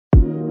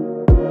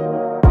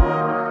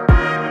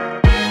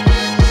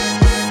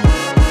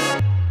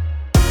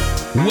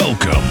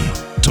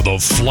Welcome to the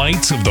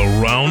Flights of the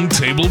Round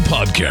Table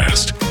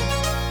podcast,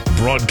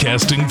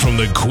 broadcasting from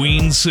the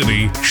Queen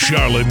City,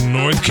 Charlotte,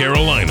 North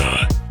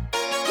Carolina.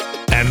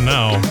 And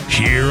now,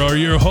 here are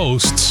your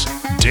hosts,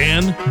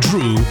 Dan,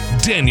 Drew,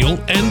 Daniel,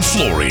 and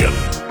Florian.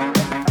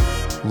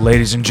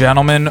 Ladies and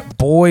gentlemen,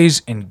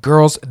 boys and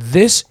girls,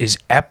 this is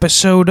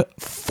episode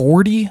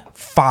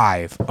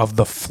 45 of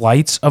the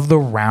Flights of the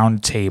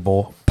Round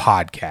Table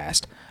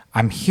podcast.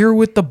 I'm here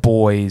with the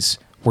boys.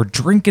 We're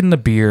drinking the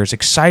beers,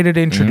 excited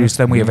to introduce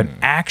them. We have an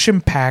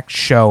action-packed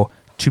show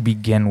to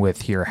begin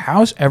with here.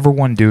 How's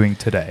everyone doing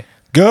today?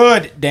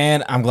 Good,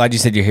 Dan. I'm glad you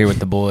said you're here with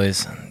the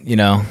boys. You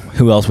know,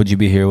 who else would you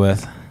be here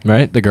with?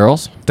 Right? The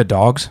girls? The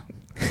dogs?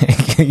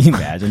 Can you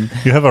imagine?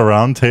 You have a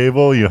round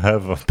table, you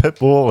have a pit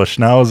bull, a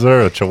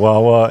schnauzer, a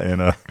chihuahua,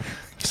 and a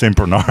St.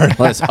 Bernard.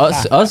 Well,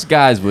 us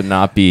guys we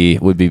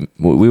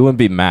wouldn't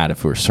be mad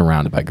if we were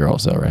surrounded by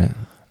girls, though, right?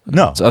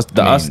 No. So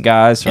us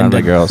guys surrounded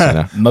by girls, you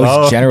know.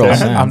 Most general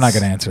sense. I'm not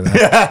going to answer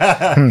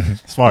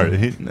that. Smart.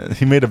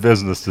 He made a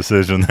business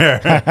decision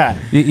there.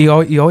 You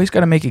always got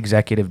to make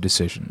executive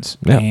decisions.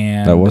 Yeah,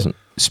 and that wasn't.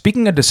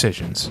 Speaking of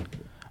decisions,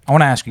 I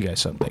want to ask you guys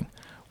something.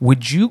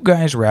 Would you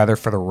guys rather,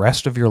 for the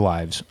rest of your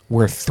lives,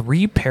 wear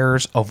 3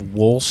 pairs of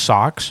wool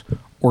socks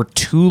or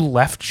 2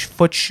 left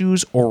foot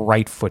shoes or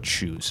right foot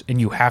shoes? And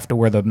you have to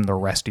wear them the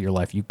rest of your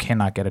life. You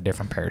cannot get a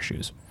different pair of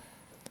shoes.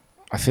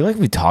 I feel like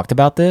we talked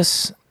about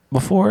this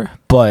before,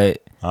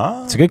 but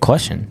it's a good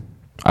question.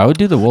 I would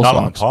do the wool Not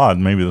on the socks. pod.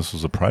 Maybe this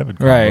was a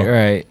private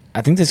Right.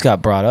 I think this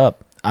got brought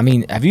up. I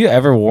mean, have you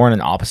ever worn an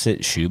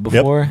opposite shoe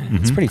before?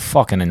 It's pretty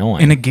fucking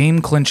annoying. In a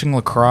game-clinching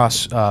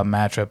lacrosse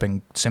matchup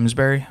in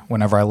Simsbury,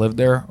 whenever I lived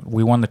there,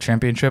 we won the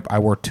championship. I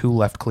wore 2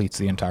 left cleats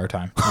the entire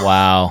time.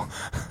 Wow.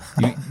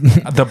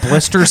 The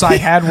blisters I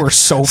had were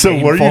so So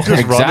painful. were you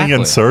just running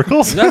in Exactly.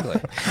 circles?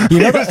 Exactly.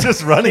 He was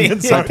just running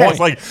in circles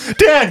like,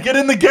 Dan, get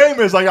in the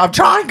game. It's like, I'm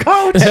trying,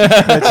 coach.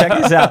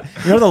 Check this out.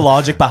 You know the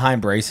logic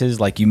behind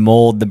braces? Like you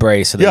mold the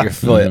brace so that Yeah. your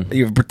foot,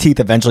 your teeth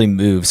eventually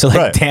move. So like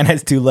Right. Dan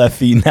has 2 left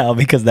feet now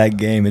because that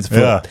game his foot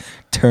Yeah.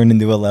 turned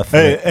into a left foot.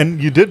 Hey,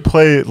 and you did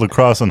play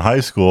lacrosse in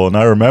high school, and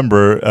I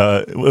remember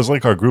it was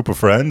like our group of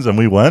friends, and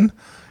we went,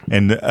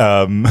 and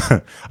I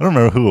don't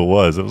remember who it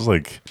was. It was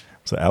like,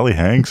 was it Allie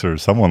Hanks or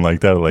someone like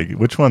that? Like,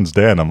 which one's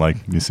Dan? I'm like,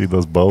 you see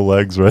those bow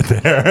legs right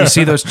there? You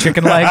see those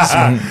chicken legs?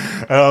 And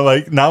I'm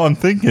like, now I'm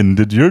thinking,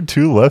 did your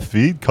 2 left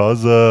feet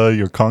cause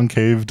your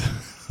concaved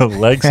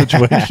leg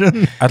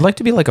situation? I'd like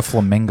to be like a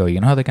flamingo.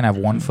 You know how they can have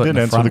one foot in Didn't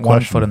the answer front, the one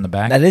question. foot in the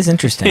back? That is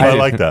interesting. I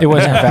like that. It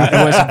wasn't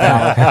valid.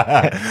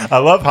 I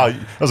love how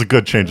that was a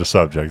good change of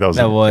subject. That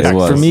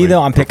was For me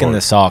though, I'm picking performed.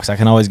 the socks. I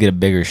can always get a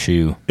bigger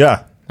shoe.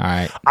 Yeah. All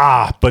right.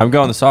 But I'm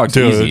going the socks.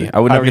 dude, Easy. I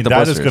would never get the that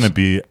blisters. is going to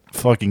be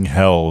fucking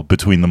hell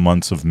between the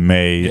months of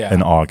May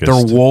and August.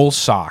 They're wool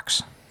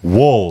socks.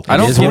 Wool. I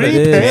don't It is what it 3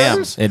 is.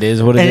 pairs? It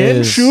is what it And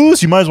is.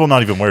 shoes? You might as well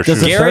not even wear Does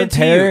shoes. the third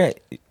pair?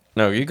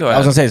 No, you go I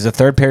ahead. was gonna say, does the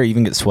third pair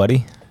even get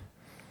sweaty?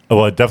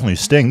 Well, it definitely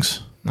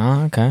stinks.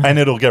 Oh, okay. And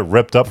it'll get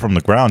ripped up from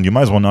the ground. You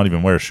might as well not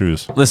even wear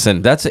shoes.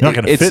 Listen, that's You're not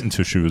going to it's- fit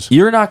into shoes.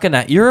 You're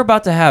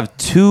about to have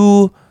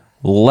 2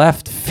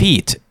 left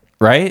feet,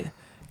 right?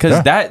 Because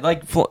Yeah. that,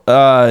 like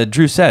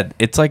Drew said,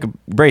 it's like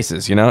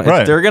braces. You know,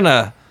 Right. They're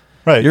gonna.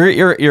 Right.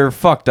 You're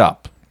fucked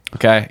up.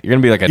 Okay, you're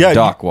gonna be like a Yeah,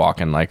 duck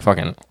walking, like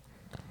fucking.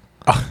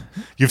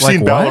 You've Like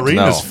seen what? ballerinas'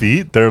 No.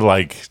 feet. They're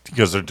like,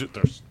 because they're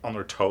on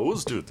their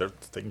toes, dude, their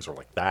things are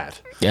like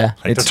that. Yeah,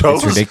 Like it's their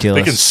toes,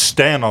 ridiculous. They can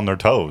stand on their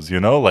toes, you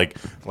know? Like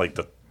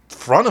the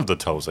front of the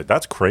toes. Like,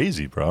 that's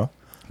crazy, bro.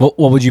 What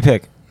would you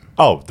pick?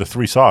 Oh, the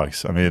 3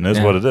 socks. I mean, it is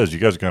Yeah. what it is. You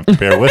guys are going to have to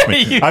bear with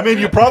me. I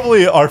mean,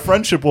 our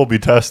friendship will be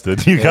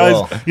tested. You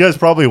will. guys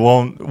probably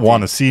won't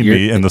want to see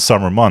me in the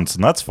summer months,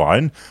 and that's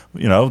fine.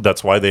 You know,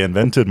 that's why they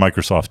invented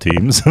Microsoft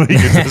Teams. we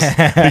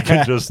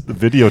can just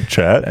video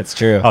chat. That's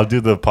true. I'll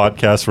do the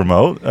podcast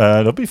remote.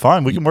 It'll be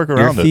fine. We can work Your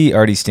around it. feet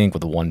already stink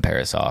with 1 pair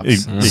of socks.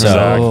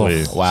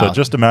 Exactly. So, wow. So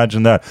just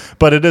imagine that.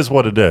 But it is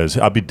what it is.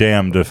 I'll be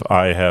damned if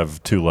I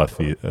have 2 left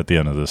feet at the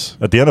end of this.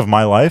 At the end of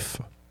my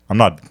life, I'm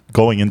not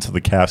going into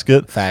the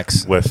casket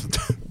Facts. with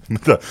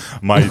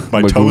my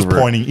toes Magoover.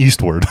 pointing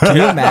eastward. Can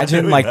you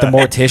imagine like the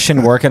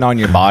mortician working on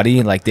your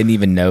body, like didn't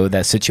even know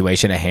that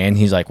situation at hand?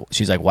 She's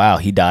like, wow,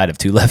 he died of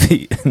 2 left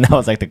feet. And that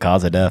was like the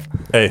cause of death.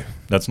 Hey,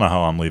 that's not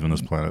how I'm leaving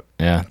this planet.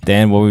 Yeah.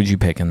 Dan, what would you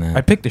pick in that?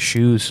 I picked the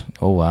shoes.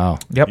 Oh, wow.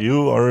 Yep.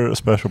 You are a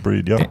special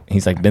breed, yeah.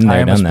 He's like been I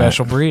there, am a done that.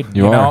 special breed.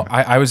 You know,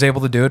 are. I was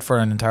able to do it for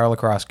an entire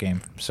lacrosse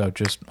game. So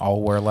just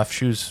I'll wear left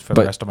shoes for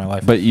the rest of my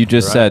life. But you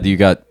just said you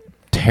got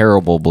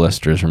terrible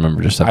blisters.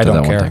 Remember, just after I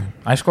don't that one care. thing.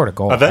 I scored a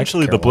goal.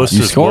 Eventually, I the could care less. You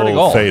blisters scored a will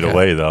goal, fade okay.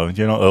 away, though.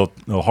 You know,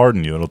 it'll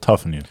harden you. It'll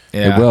toughen you.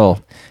 Yeah. It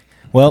will.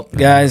 Well,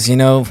 guys, you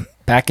know,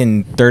 back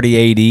in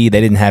 30 AD, they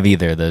didn't have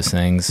either of those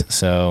things.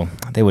 So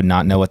they would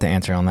not know what to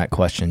answer on that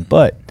question.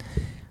 But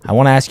I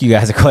want to ask you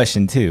guys a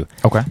question, too.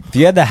 Okay. If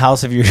you had the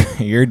house of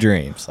your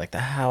dreams, like the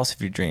house of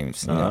your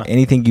dreams, you know,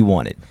 anything you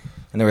wanted,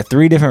 and there were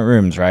 3 different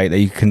rooms, right, that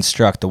you could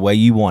construct the way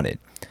you wanted.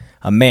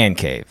 A man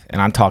cave, and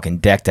I'm talking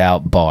decked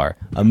out bar,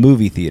 a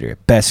movie theater,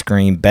 best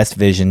screen, best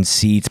vision,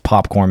 seats,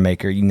 popcorn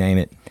maker, you name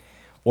it.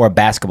 or a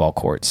basketball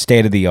court,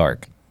 state of the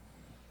art,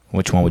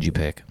 which one would you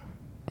pick?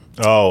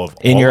 Oh,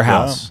 In all your of them?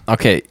 house.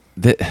 Okay,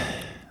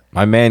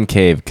 my man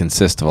cave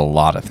consists of a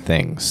lot of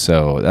things,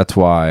 so that's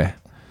why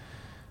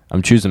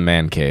I'm choosing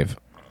man cave.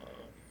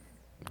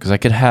 Because I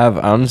could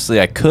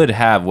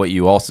have what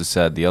you also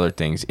said, the other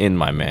things in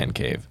my man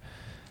cave.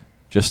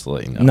 Just to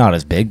let you know. Not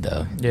as big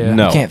though. Yeah.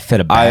 No. You can't fit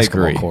a I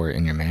basketball agree. court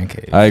in your man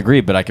cave. I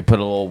agree, but I could put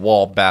a little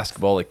wall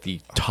basketball, like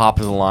the top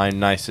of the line,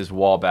 nicest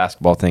wall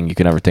basketball thing you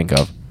can ever think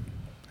of.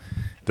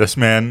 This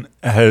man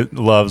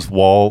loves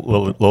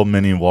little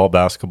mini wall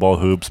basketball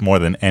hoops more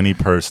than any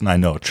person I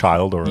know,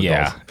 child or adult.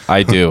 Yeah.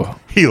 I do.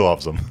 He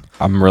loves them.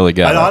 I'm really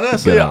good. And at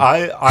honestly, getting-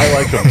 I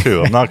like them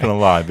too. I'm not going to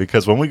lie,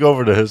 because when we go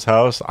over to his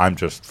house, I'm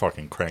just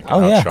fucking cranking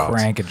Oh, out yeah. shots.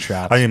 Cranking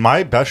shots. I mean,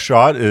 my best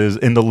shot is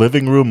in the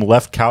living room,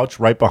 left couch,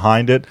 right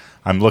behind it.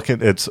 I'm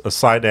looking, it's a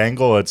side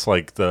angle. It's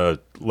like the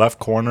left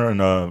corner in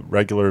a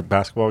regular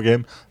basketball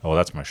game. Oh,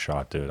 that's my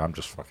shot, dude. I'm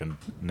just fucking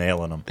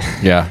nailing them.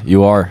 Yeah,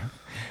 you are.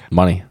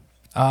 Money.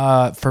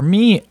 For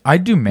me, I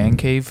do man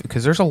cave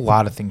because there's a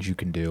lot of things you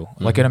can do.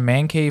 Like in a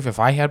man cave, if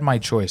I had my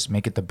choice,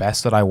 make it the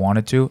best that I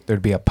wanted to,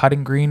 there'd be a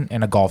putting green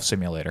and a golf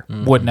simulator.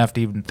 Wouldn't have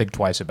to even think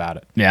twice about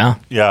it. Yeah.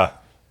 Yeah.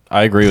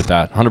 I agree with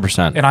that,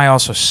 100%. And I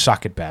also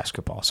suck at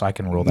basketball, so I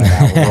can rule that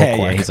out real Yeah,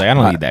 quick. he's like, I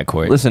don't need that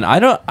court. Listen,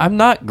 I'm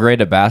not great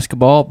at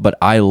basketball, but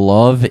I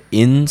love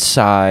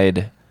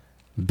inside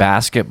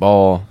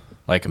basketball,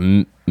 like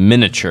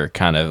miniature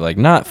kind of, like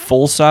not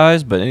full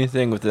size, but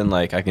anything within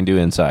like I can do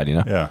inside, you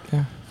know? Yeah.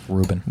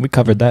 Ruben. We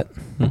covered that.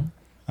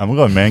 I'm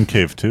going man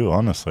cave too,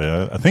 honestly.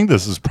 I think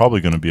this is probably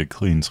going to be a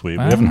clean sweep.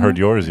 We haven't heard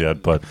yours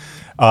yet, but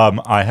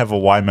I have a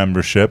Y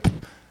membership.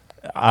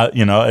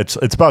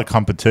 It's about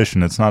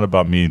competition. It's not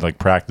about me like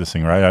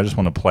practicing, right? I just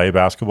want to play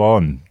basketball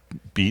and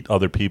beat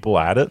other people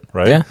at it,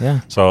 right? Yeah,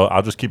 yeah. So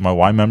I'll just keep my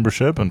Y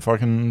membership and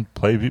fucking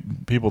play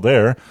people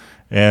there.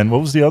 And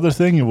what was the other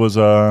thing? It was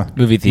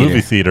Movie theater.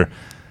 Movie theater.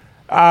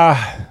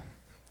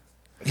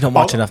 You don't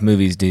watch enough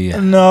movies, do you?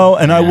 No,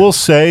 and I will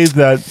say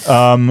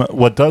that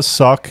what does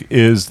suck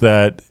is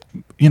that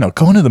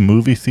going to the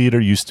movie theater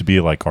used to be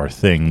like our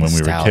thing when we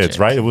were Nostalgic. kids,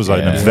 right? It was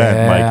like an Yeah. event.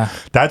 Yeah.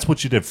 Like that's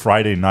what you did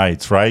Friday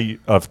nights, right?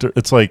 After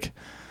it's like,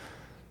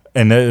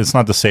 and it's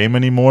not the same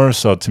anymore.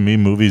 So to me,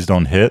 movies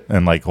don't hit.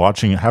 And like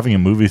having a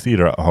movie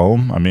theater at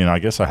home. I mean, I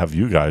guess I have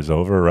you guys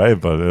over, right?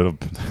 But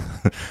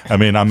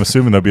I'm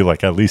assuming there'll be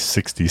like at least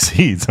 60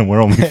 seats, and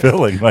we're only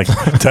filling like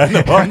 10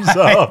 of them.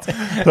 So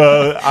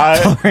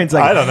It's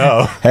like, I don't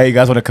know. Hey, you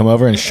guys want to come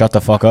over and shut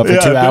the fuck up for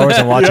 2 hours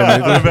and watch a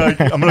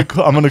movie? I'm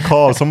gonna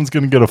call. Someone's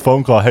gonna get a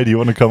phone call. Hey, do you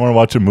want to come over and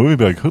watch a movie?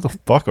 Be like, who the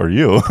fuck are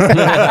you?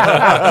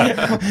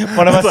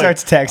 One of us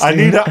starts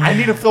texting. I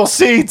need to fill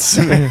seats.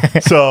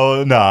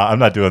 So no, I'm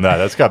not doing that.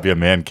 That's got to be a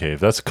man cave.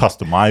 That's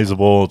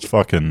customizable. It's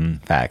fucking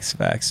Facts.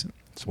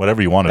 it's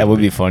whatever you want. That would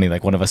be funny.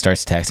 Like one of us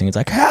starts texting. It's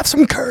like, have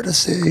some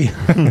courtesy.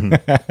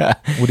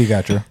 What do you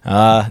got, Drew?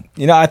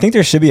 I think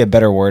there should be a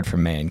better word for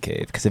man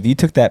cave, because if you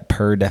took that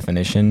per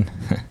definition,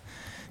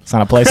 it's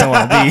not a place I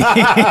want to be.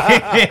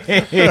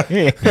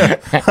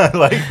 I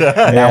like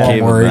that. Now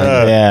I'm worried.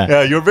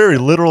 Yeah. You're a very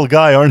literal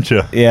guy, aren't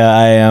you? Yeah,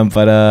 I am.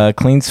 But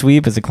clean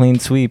sweep is a clean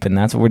sweep, and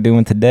that's what we're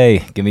doing today.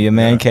 Give me a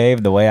man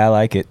cave the way I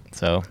like it.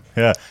 So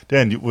Yeah,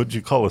 Dan, would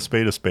you call a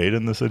spade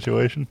in this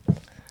situation?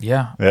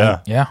 Yeah.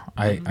 Yeah.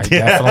 I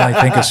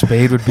definitely think a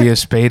spade would be a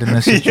spade in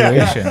this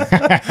situation.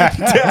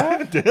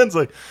 Dan's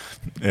like,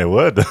 it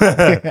would.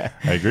 I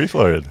agree,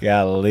 Florian.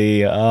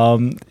 golly,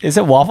 is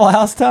it Waffle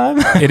House time?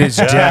 It is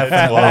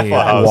definitely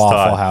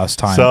Waffle House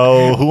time.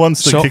 So, who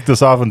wants to So- kick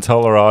this off and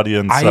tell our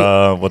audience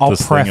what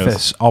this thing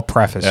is? I'll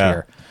preface Yeah.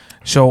 here.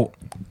 So,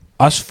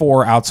 us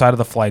four outside of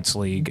the Flights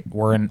League,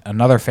 we're in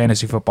another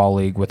fantasy football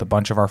league with a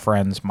bunch of our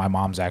friends. My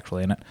mom's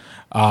actually in it.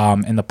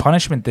 And the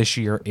punishment this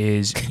year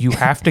is you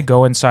have to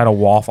go inside a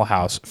Waffle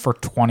House for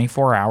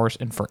 24 hours,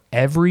 and for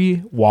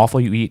every waffle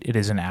you eat, it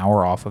is an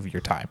hour off of your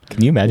time.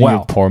 Can you imagine Well-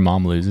 your poor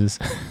mom loses?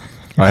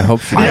 I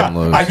hope she doesn't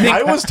lose.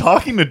 I was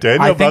talking to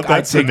Daniel I about think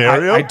that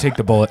scenario. I'd take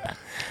the bullet.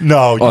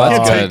 No, you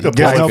that's can't good. take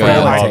the That's bullet. good. for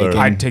your I'd mother.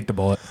 I'd take the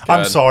bullet.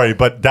 I'm sorry,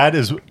 but that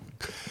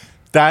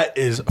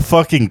is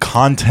fucking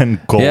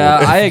content gold.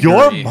 Yeah, if I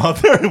your agree.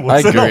 mother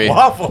was I in a agree.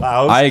 Waffle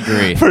House I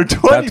agree. for That's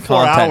 24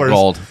 content hours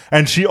gold.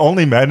 and she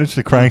only managed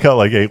to crank out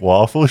like 8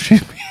 waffles,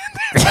 she'd be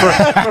in there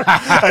forever.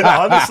 And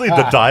honestly,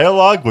 the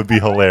dialogue would be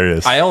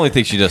hilarious. I only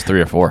think she does 3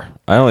 or 4.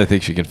 I only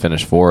think she can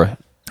finish 4.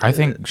 I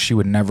think she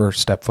would never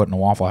step foot in a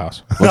Waffle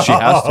House. Well, she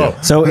has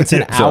to. So it's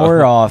an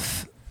hour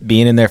off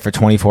being in there for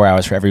 24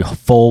 hours for every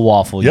full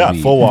waffle you Yeah,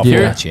 eat. full waffle. Yeah.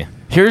 Yeah. Gotcha.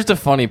 Here's the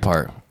funny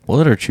part. We'll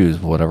let her choose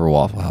whatever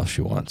Waffle House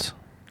she wants.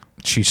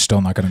 She's still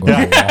not going to go to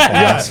a Waffle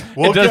House.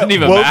 We'll doesn't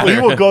even We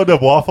matter. will go to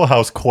Waffle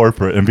House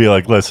corporate and be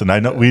like, listen,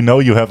 we know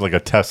you have like a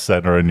test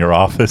center in your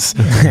office.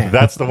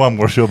 That's the one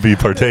where she'll be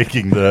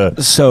partaking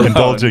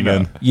indulging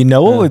in. You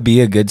know what would be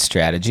a good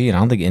strategy? And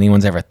I don't think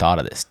anyone's ever thought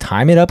of this.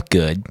 Time it up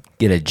good.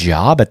 Get a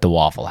job at the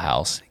Waffle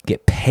House.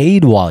 Get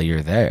paid while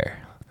you're there.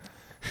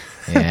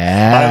 Yeah.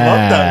 I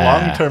love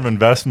that long-term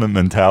investment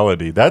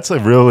mentality. That's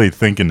really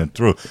thinking it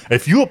through.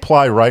 If you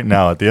apply right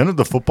now, at the end of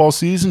the football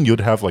season,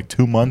 you'd have like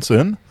 2 months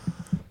in.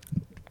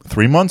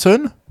 3 months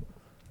in?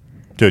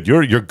 Dude,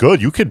 you're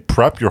good. You could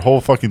prep your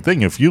whole fucking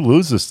thing. If you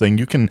lose this thing,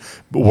 you can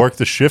work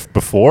the shift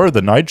before,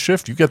 the night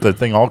shift. You get the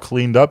thing all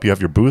cleaned up. You have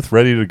your booth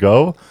ready to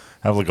go.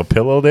 Have like a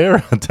pillow there,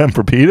 a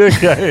Tempur-Pedic.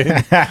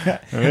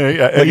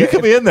 You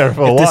could be in there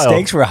for a while. If the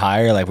stakes were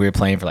higher, like we were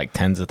playing for like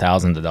tens of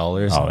thousands of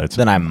dollars,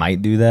 then I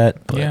might do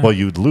that. But. Yeah. Well,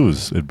 you'd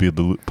lose. It'd be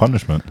the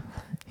punishment.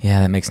 Yeah,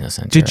 that makes no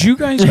sense. Did you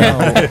guys know?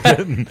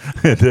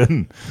 It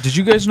didn't. Did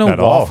you guys know At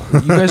all. You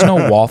guys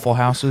know Waffle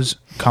Houses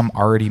come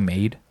already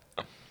made?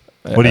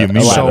 What do you mean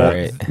by that?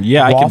 Elaborate.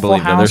 Yeah, I can Waffle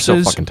believe that. They're so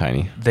houses, fucking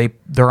tiny.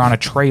 They're on a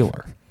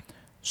trailer,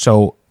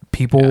 so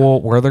people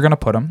will where they're gonna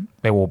put them.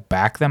 They will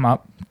back them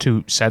up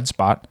to said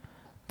spot.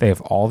 They have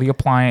all the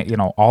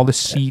all the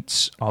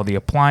seats, all the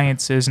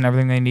appliances, and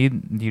everything they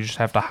need. You just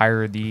have to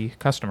hire the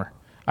customer.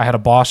 I had a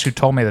boss who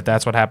told me that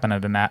that's what happened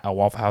at a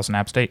Waffle House in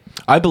App State.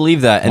 I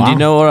believe that. And do you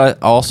know what I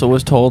also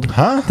was told?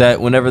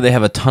 That whenever they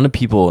have a ton of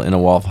people in a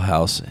Waffle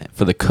House,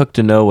 for the cook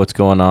to know what's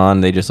going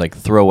on, they just like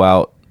throw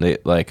out,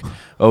 like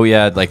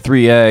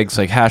 3 eggs,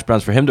 like hash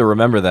browns. For him to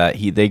remember that,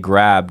 they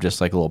grab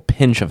just like a little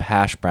pinch of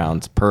hash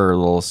browns per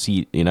little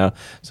seat,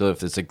 So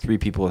if it's like 3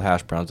 people with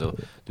hash browns, they'll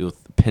do a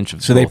pinch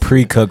of. So they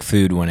pre-cook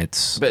food when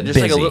it's but just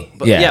busy. like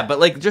but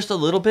like just a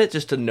little bit,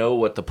 just to know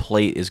what the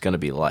plate is going to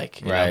be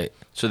like, right?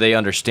 So they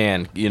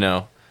understand,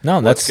 No,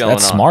 what's going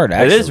that's on. smart.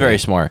 Actually, It is very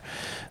smart,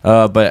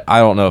 but I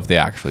don't know if they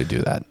actually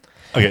do that.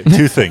 Okay,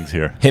 2 things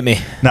here. Hit me.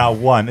 Now,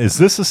 one, is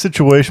this a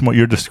situation what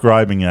you're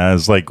describing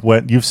as like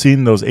when you've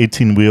seen those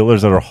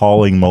 18-wheelers that are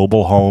hauling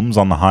mobile homes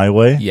on the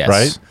highway? Yes.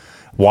 Right?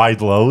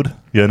 Wide load,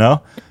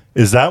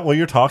 Is that what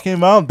you're talking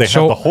about? They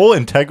have the whole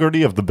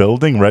integrity of the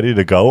building ready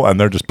to go, and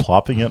they're just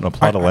plopping it in a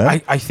plot of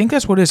land? I think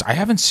that's what it is. I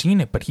haven't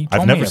seen it, but he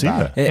told I've never me seen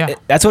about that. it. Yeah.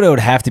 That's what it would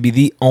have to be.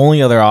 The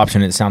only other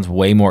option, it sounds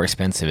way more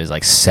expensive, is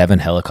like 7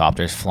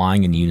 helicopters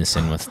flying in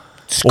unison with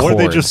Or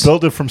they just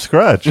build it from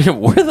scratch.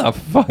 Where the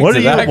fuck?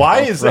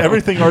 Why is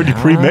everything already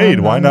pre-made?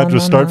 Why not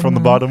just start from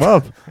the bottom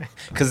up?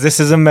 Because this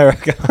is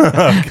America.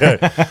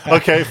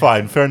 Okay,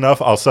 fine. Fair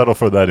enough. I'll settle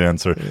for that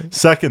answer.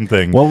 Second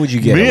thing. What would you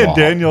get Me at and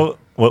Waffle? Daniel,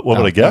 what would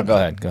I get? Go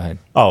ahead.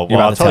 Oh, You're well,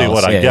 about I'll to tell you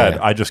what us. I Yeah, get. yeah.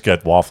 I just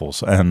get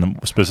waffles. And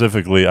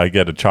specifically, I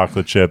get a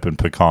chocolate chip and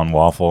pecan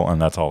waffle, and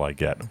that's all I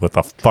get with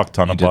a fuck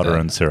ton of did butter that.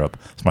 and syrup.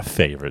 It's my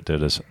favorite.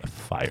 It is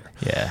fire.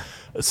 Yeah.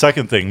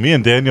 Second thing, me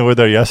and Daniel were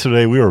there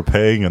yesterday. We were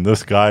paying, and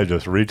this guy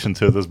just reached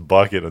into this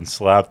bucket and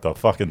slapped a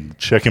fucking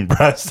chicken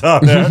breast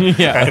on there.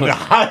 And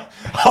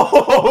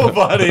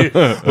buddy,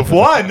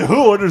 one,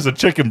 who orders a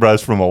chicken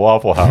breast from a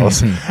Waffle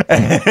House?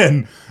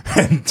 and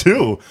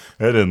 2,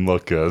 it didn't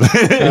look good.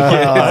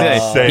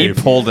 He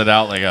pulled it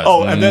out like a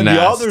And then the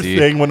other nasty-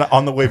 thing, when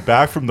on the way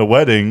back from the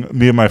wedding,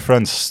 me and my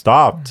friends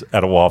stopped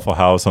at a Waffle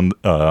House on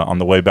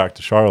the way back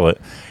to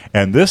Charlotte.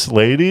 And this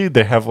lady,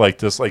 they have like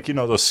this, like,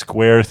 those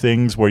square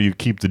things where you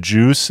keep the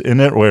juice in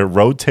it, where it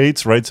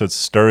rotates, right? So it's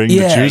stirring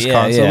the juice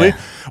constantly.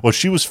 Yeah. Well,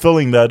 she was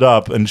filling that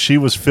up, and she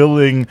got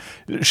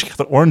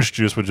the orange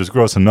juice, which is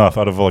gross enough,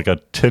 out of like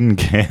a tin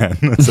can.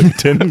 It's a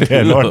tin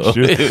can orange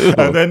juice.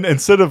 And then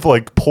instead of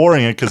like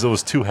pouring it because it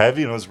was too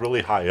heavy and it was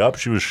really high up,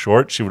 she was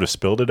short, she would have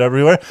spilled it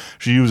everywhere.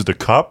 She used a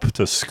cup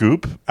to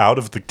scoop out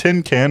of the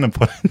tin can and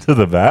put it into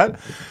the vat.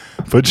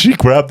 But she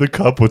grabbed the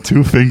cup with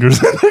 2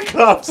 fingers in the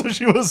cup, so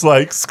she was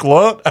like,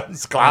 sklut.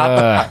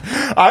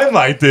 I'm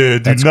like,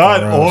 dude, do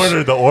not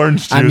order the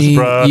orange juice,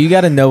 bro. You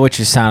got to know what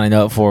you're signing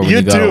up for when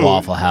you go to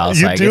Waffle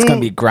House. It's going to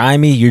be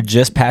grimy. You're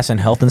just passing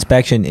health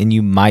inspection, and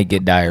you might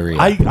get diarrhea.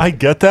 I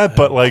get that,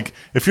 but like,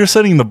 if you're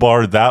setting the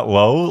bar that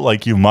low,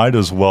 like, you might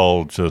as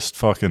well just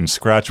fucking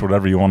scratch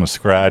whatever you want to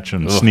scratch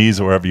and sneeze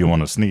wherever you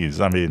want to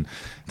sneeze. I mean,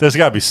 there's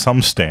got to be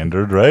some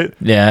standard, right?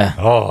 Yeah.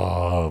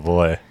 Oh,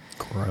 boy.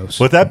 Gross.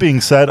 With that being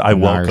said, I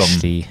welcome.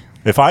 Nasty.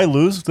 If I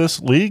lose this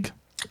league,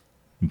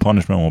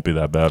 punishment won't be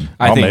that bad.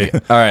 I think.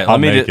 All right, let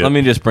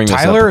me just bring this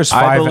up. Tyler is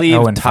I 5-0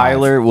 believe and 5.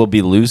 Tyler will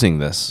be losing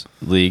this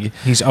league.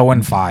 He's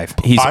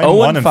 0-5. He's I'm 0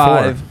 1 and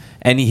 5, 4.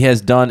 and he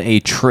has done a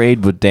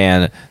trade with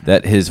Dan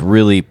that has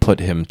really put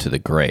him to the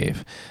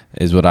grave,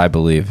 is what I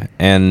believe.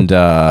 And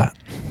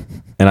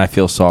I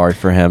feel sorry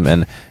for him.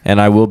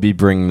 And I will be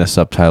bringing this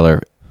up,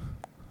 Tyler.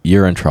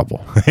 You're in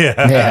trouble.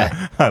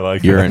 Yeah. I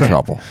like You're that. in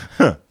trouble.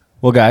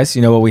 Well, guys,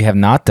 you know what we have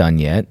not done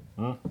yet?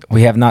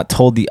 We have not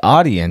told the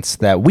audience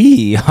that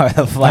we are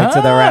the Flight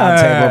to the Round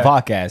Table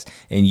podcast.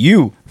 And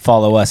you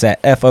follow us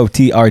at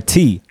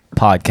FOTRT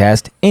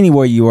podcast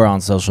anywhere you are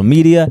on social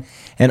media.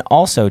 And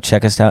also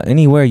check us out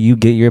anywhere you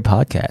get your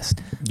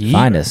podcast. Yeah.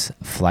 Find us,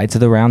 Flight to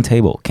the Round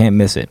Table. Can't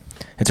miss it.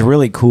 It's a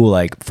really cool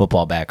like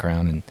football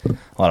background and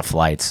a lot of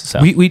flights. So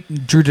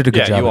Drew did a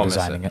good Yeah, you job of won't miss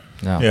designing it.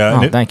 no. Yeah.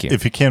 Oh, and thank you.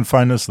 If you can't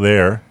find us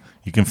there,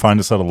 you can find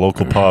us at a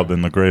local pub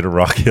in the greater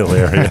Rock Hill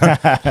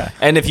area.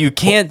 And if you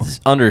can't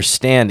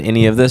understand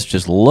any of this,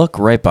 just look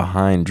right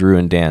behind Drew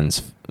and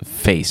Dan's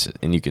face,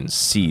 and you can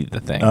see the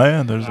thing. Oh,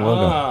 yeah, there's a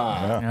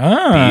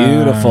logo.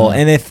 Beautiful.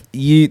 And if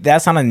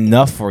that's not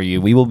enough for you,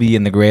 we will be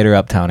in the greater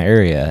Uptown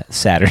area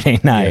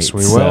Saturday night. Yes, we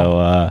will.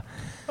 So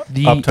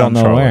The Uptown don't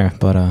know Charlotte. where,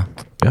 but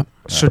Yep.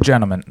 So,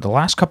 gentlemen, the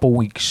last couple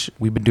weeks,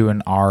 we've been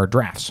doing our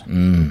drafts.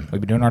 We've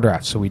been doing our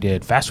drafts. So we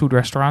did fast food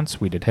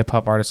restaurants. We did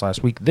hip-hop artists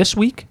last week. This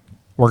week,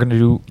 we're going to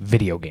do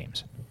video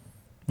games.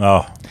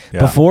 Oh, yeah.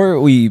 Before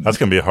we... That's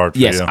going to be hard for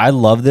Yes, you. I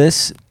love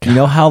this. You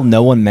know how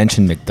no one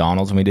mentioned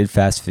McDonald's when we did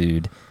fast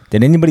food?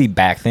 Did anybody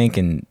backthink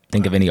and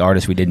think of any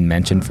artists we didn't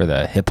mention for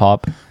the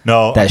hip-hop?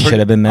 No. That should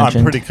have been mentioned?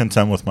 I'm pretty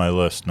content with my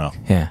list, no.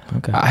 Yeah,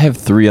 okay. I have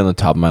 3 on the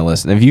top of my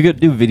list. And if you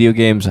could do video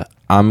games,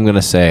 I'm going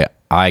to say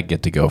I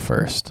get to go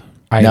first.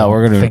 I No, don't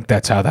we're gonna- think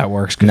that's how that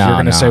works because No, you're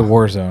going to no. say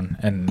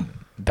Warzone, and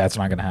that's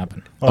not going to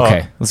happen.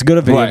 Okay, let's go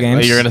to video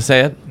games. You're going to say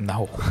it?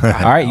 No. All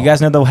right, you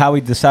guys know how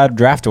we decide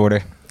draft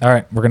order. All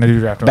right, we're going to do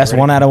draft. Best order.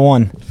 one out of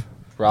one.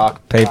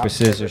 Rock, paper,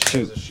 scissors,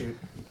 shoot.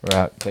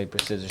 Rock, paper,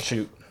 scissors,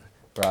 shoot.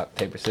 Rock,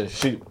 paper, scissors,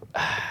 shoot.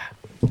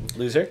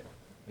 Loser?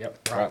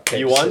 Yep. Rock, paper,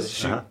 You won? scissors,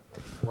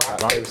 shoot. Rock,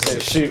 paper,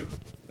 scissors, shoot.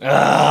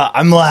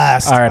 I'm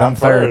last. All right, I'm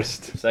third.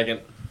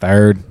 Second.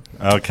 Third.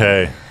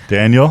 Okay.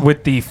 Daniel?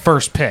 With the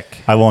first pick.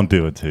 I won't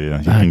do it to you.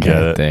 You can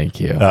get it. Thank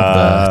you.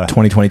 The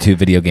 2022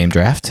 video game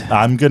draft.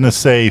 I'm going to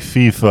say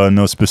FIFA,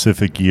 no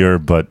specific year,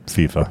 but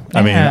FIFA.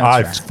 I mean, Yeah,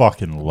 I that's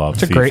fucking love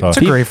It's a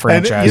FIFA. great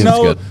franchise. And, you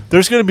know, good.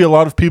 there's going to be a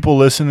lot of people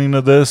listening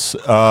to this,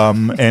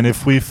 and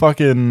if we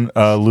fucking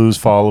lose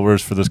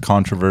followers for this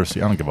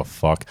controversy, I don't give a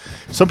fuck.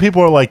 Some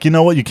people are like, you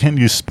know what, you can't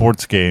use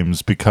sports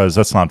games because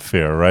that's not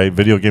fair, right?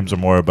 Video games are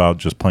more about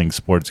just playing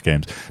sports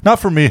games. Not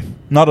for me,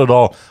 not at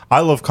all. I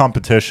love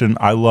competition.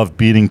 I love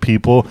beating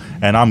people,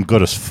 and I'm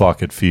good as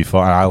fuck at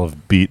FIFA, and I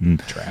love beating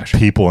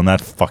people in that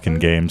fucking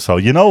game. So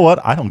you know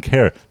what? I don't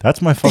care.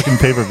 That's my fucking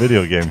favorite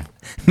video game.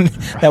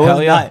 That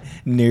was not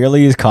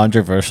nearly as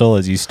controversial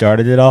as you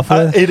started it off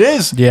with. It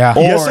is. Yeah.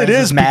 Yes, Or it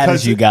as is. mad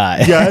because as you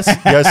got. Yes,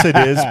 it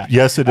is.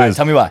 Yes, it All right, is.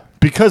 tell me why.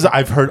 Because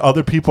I've heard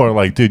other people are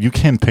like, dude, you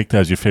can't pick that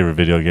as your favorite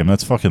video game.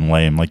 That's fucking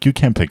lame. Like, you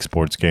can't pick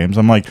sports games.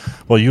 I'm like,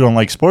 well, you don't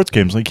like sports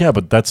games. Like, yeah,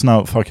 but that's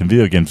not fucking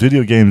video games.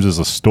 Video games is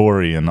a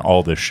story and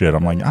all this shit.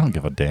 I'm like, I don't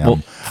give a damn.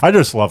 Well- I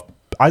just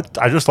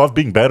love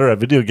being better at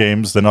video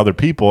games than other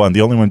people, and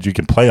the only ones you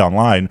can play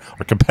online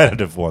are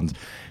competitive ones.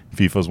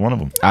 FIFA's one of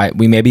them.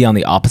 We may be on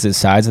the opposite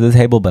sides of the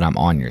table, but I'm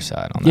on your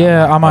side on that.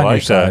 Yeah, one. I'm on I your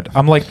like that. side.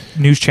 I'm like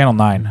News Channel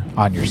 9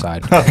 on your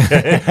side.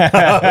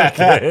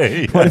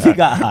 Okay. What if you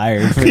got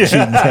hired for cheating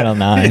Channel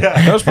 9?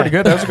 That was pretty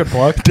good. That was a good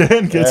plug.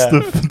 Dan gets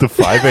the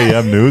 5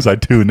 a.m. news. I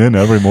tune in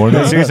every morning.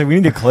 No, seriously, we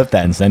need to clip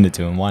that and send it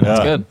to him. Why not?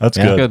 Yeah, good. That's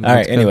Yeah. good. All right.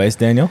 That's good. Anyways,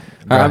 Daniel.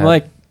 go I'm ahead.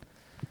 like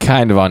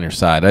kind of on your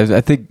side.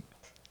 I think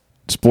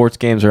sports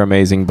games are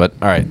amazing, but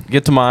all right,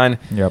 get to mine.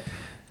 Yep.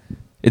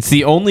 It's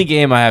the only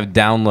game I have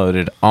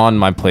downloaded on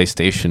my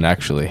PlayStation,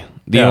 actually.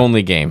 The Yeah.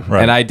 only game.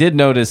 Right. And I did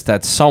notice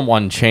that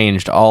someone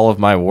changed all of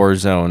my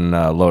Warzone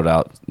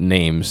loadout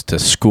names to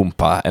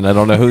Scoompa. And I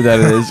don't know who that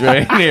is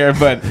right here,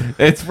 but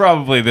it's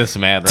probably this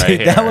man right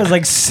Dude, here. that was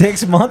like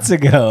 6 months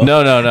ago.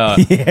 No.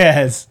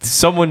 Yes.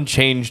 Someone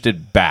changed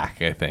it back,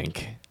 I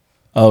think.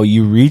 Oh,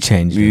 you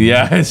rechanged it.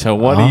 Yeah, so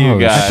one of Oh, you I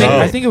guys. think,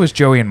 I think it was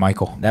Joey and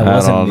Michael. That I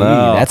wasn't don't me.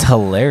 know. That's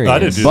hilarious. I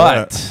didn't do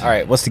But that. All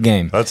right, what's the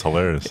game? That's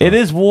hilarious. it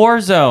is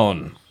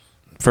Warzone.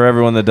 For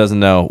everyone that doesn't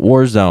know,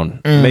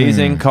 Warzone.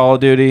 Amazing Call of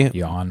Duty.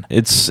 Yawn.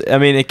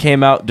 It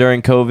came out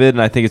during COVID,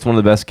 and I think it's one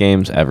of the best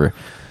games ever.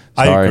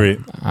 I Sorry.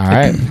 agree. All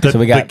right. The, so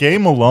we the got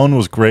game alone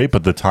was great,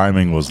 but the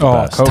timing was the Oh,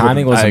 best. COVID.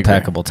 timing was I agree.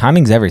 impeccable.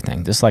 Timing's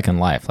everything, just like in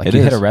life. Like It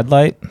you hit is. a red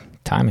light,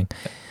 timing.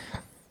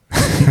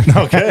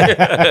 Okay.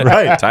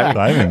 Right.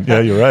 Timing. Yeah,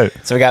 you're right.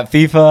 So we got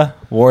FIFA,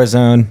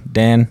 Warzone,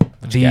 Dan.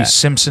 The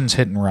Simpsons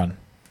Hit and Run.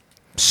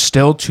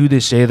 Still to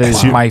this day, that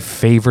is my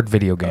favorite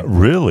video game.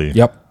 Really?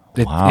 Yep.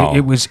 Wow.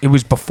 It was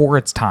before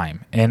its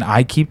time, and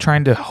I keep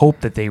trying to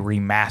hope that they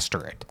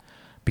remaster it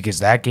because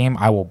that game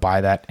I will buy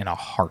that in a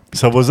heartbeat.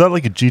 So was that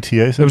like a GTA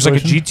situation? It was like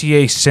a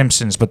GTA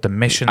Simpsons, but the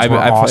missions I were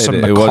played awesome.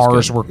 it. The It was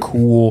cars good. were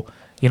cool.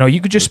 You know,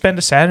 you could just spend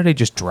a Saturday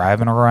just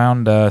driving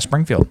around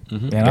Springfield. You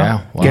know,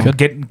 Yeah, wow.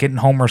 getting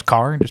Homer's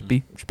car and just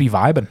be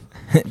vibing.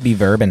 Be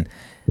verbing.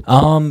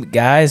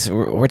 Guys,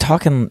 we're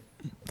talking.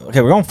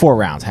 Okay, we're going 4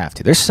 rounds. Have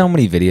to. There's so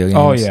many video games.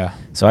 Oh, yeah.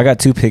 So I got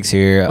 2 picks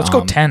here. Let's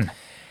go 10.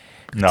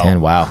 No.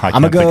 10. Wow. I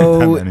I'm can't gonna think of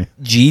go that many.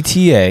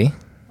 GTA.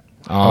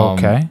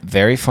 Okay.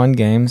 Very fun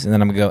games, and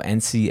then I'm gonna go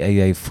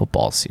NCAA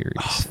football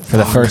series for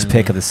the first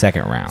pick of the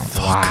second round.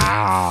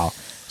 Wow.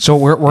 So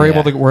we're Yeah.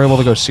 able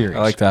to go series. I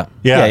like that.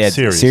 Yeah,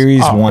 series.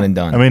 Series Oh. 1 and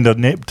done. I mean,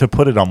 to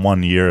put it on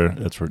 1 year, I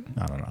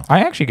don't know.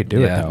 I actually could do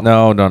it Yeah.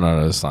 though. No.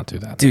 Let's not do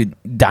that. dude,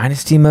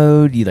 dynasty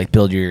mode. You like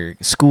build your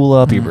school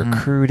up, you're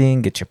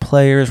recruiting, get your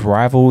players,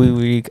 rivalry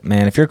week.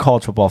 Man, if you're a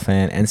college football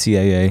fan,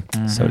 NCAA,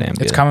 so damn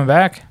good. It's coming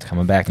back. It's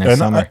coming back next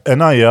summer.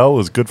 NIL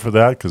is good for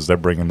that because they're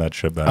bringing that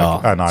shit back. Oh,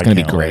 and it's I gonna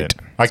be can't great. wait.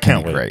 I It's gonna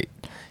can't be wait. Great.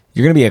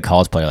 You're gonna be a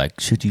college player. Like,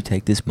 should you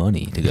take this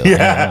money to go?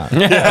 Yeah.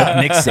 hang out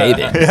with Nick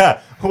Saban.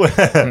 Yeah.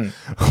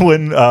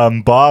 When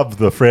Bob,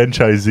 the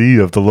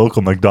franchisee of the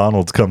local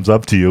McDonald's, comes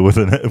up to you with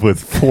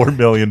 $4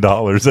 million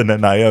in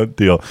an NIL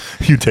deal,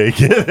 you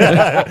take it,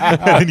 and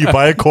then you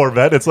buy a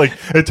Corvette. It's like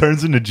it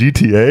turns into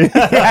GTA.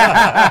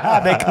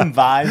 They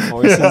combine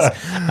forces.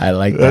 I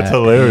like that. That's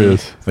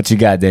hilarious. What you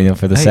got, Daniel,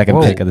 for the Hey, second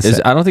whoa. pick of the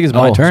set? I don't think it's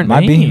my turn.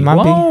 Might be.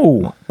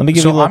 Whoa. Let me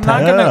give So you a little I'm not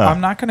time. gonna Yeah.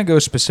 I'm not gonna go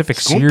specific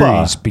Scoompa.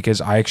 series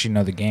because I actually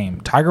know the game.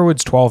 Tiger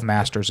Woods 12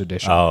 Masters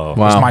Edition Oh.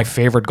 was Wow. my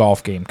favorite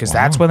golf game because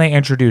that's when they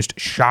introduced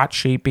shot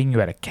shaping. You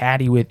had a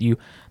caddy with you.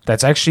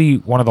 That's actually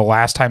one of the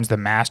last times the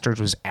Masters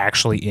was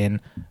actually in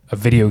a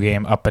video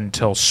game up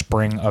until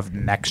spring of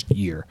next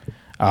year.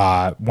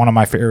 One of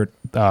my favorite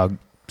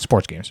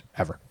sports games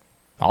ever.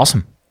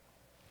 Awesome.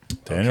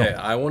 Daniel. Okay,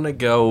 I want to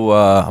go.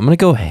 I'm gonna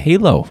go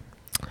Halo.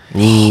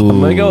 I'm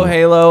gonna go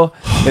Halo.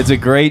 It's a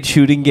great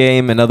shooting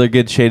game. Another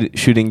good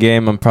shooting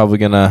game. I'm probably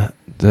gonna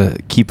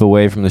keep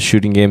away from the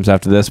shooting games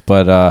after this,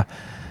 but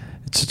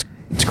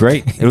it's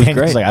great. It was Daniel's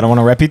great. like, I don't want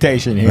a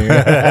reputation here.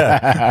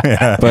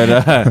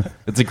 But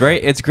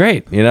it's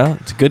great. You know,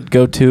 it's a good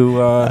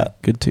go-to.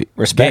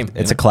 Respect.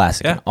 game, It's you a know?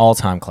 classic. Yeah. An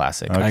all-time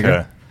classic.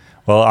 Okay.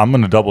 Well, I'm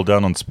going to double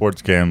down on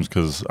sports games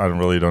because I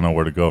really don't know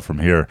where to go from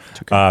here.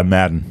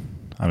 Madden.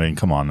 I mean,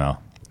 come on now.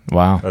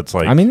 Wow. That's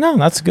like- I mean, no,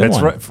 that's a good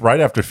It's one. right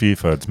after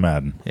FIFA. It's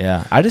Madden.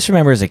 Yeah. I just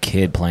remember as a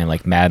kid playing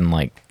like Madden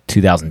like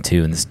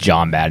 2002 and this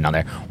John Madden on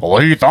there. Well,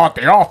 he thought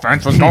the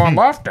offense was going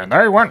left and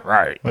they went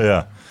right.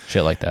 Yeah.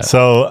 Shit like that.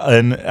 So,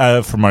 and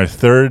for my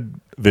third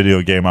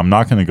video game, I'm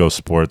not going to go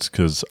sports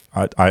because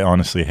I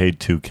honestly hate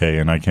 2K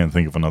and I can't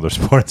think of another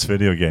sports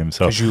video game.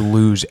 So Because you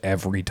lose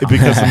every time.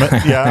 because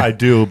yeah, I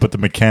do, but the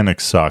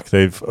mechanics suck.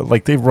 They've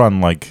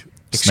run like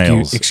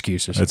snails.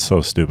 Excuses. It's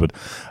so stupid.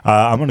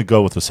 I'm going to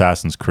go with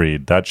Assassin's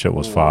Creed. That shit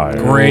was fire.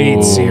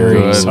 Great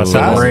series. good.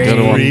 Assassin's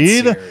Great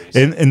Creed. series.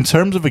 In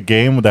terms of a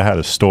game that had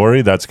a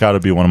story, that's got to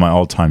be one of my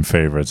all-time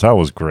favorites. That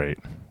was great.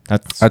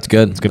 That's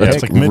good. It's good. Yeah,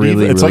 That's it's like medieval.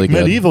 really, It's really like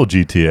good. medieval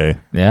GTA.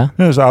 Yeah.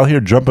 It was out here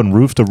jumping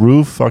roof to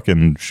roof,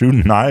 fucking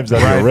shooting knives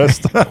out of your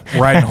wrist.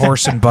 Riding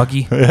horse and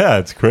buggy. Yeah,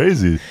 it's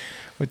crazy.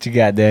 What you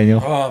got,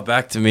 Daniel? Oh,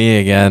 back to me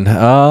again.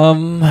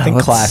 think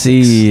Let's classics.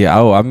 see.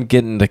 Oh, I'm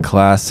getting to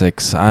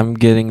classics.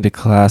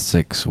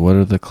 What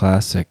are the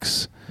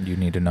classics? You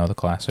need to know the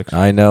classics.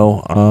 I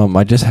know.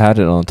 I just had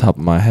it on the top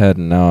of my head,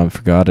 and now I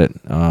forgot it.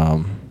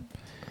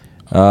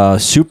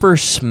 Super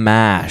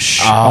Smash.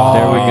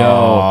 There we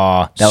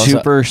go. That was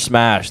Super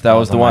Smash. That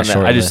was the on my one that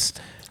short I just.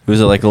 It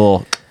was like a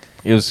little.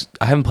 It was.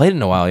 I haven't played it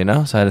in a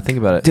while, so I had to think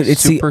about it. Dude,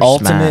 it's Super the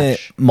ultimate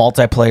Smash.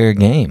 multiplayer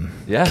game.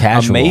 Yeah,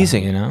 Casual,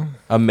 amazing. You know?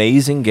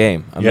 Amazing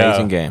game.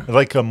 Amazing game.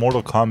 Like a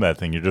Mortal Kombat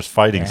thing. You're just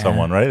fighting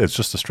someone, right? It's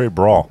just a straight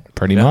brawl.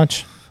 Pretty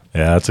much.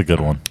 Yeah, that's a good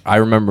one. I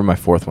remember my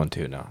fourth one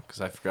too now because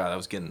I forgot I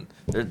was getting.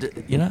 It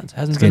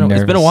hasn't getting been.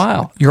 It's been a nervous.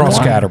 while. You're all It's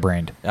been a while.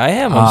 scatterbrained. I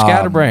am. I'm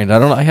scatterbrained.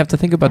 I have to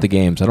think about the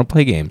games. I don't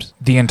play games.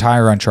 The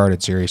entire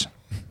Uncharted series.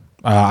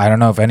 I don't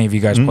know if any of you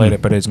guys played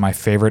it, but it's my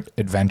favorite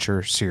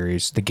adventure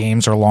series. The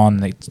games are long,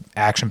 they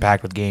action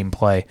packed with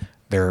gameplay.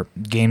 They're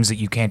games that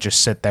you can't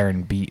just sit there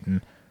and beat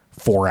in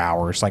 4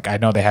 hours. Like I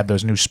know they had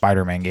those new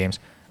Spider-Man games.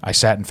 I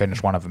sat and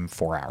finished one of them in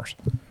 4 hours.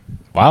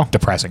 Wow.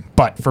 Depressing,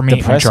 but for me,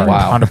 Depressing?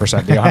 Uncharted,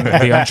 100%. The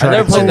Uncharted. I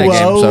never played that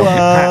game. So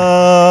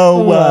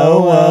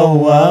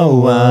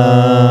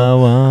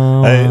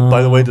Hey,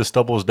 by the way, this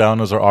doubles down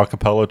as our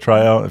acapella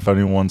tryout. If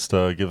anyone wants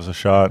to give us a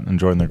shot and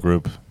join the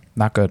group.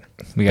 Not good.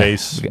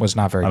 Bass. Was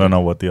not very I good. don't know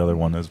what the other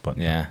one is, but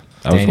Yeah.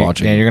 I was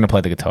watching. Dan, you're going to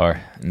play the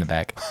guitar in the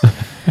back.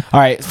 All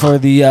right. For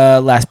the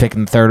last pick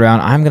in the third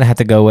round, I'm going to have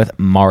to go with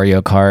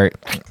Mario Kart.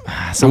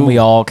 Something we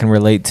all can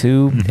relate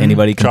to.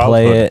 Anybody can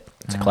play Childhood. it.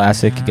 It's a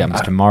classic. You got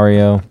Mr.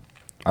 Mario.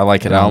 I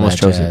like it. I all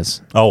almost that chose it.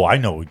 jazz. Oh, I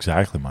know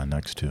exactly my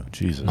next two.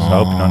 Jesus. I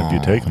hope none of you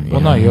take them.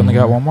 Well, no, you only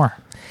got one more.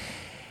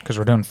 Because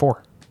we're doing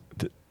 4.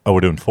 Oh,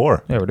 we're doing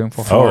 4? Yeah, we're doing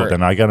 4. Oh,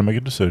 then I got to make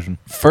a decision.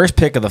 First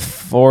pick of the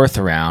fourth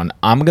round,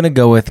 I'm going to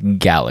go with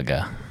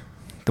Galaga.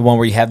 The one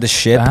where you have the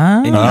ship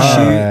and you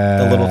shoot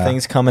the little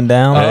things coming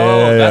down.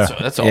 Oh, yeah.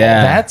 that's all.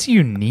 Yeah. That's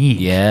unique.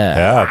 Yeah.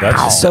 Yeah,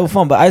 that's It's so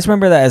fun. But I just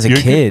remember that as a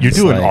kid. You're It's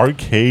doing like-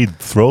 arcade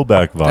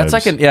throwback vibes. That's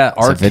like an a video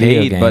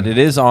arcade, game. but it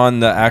is on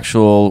the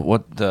actual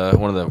one of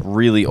the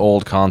really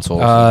old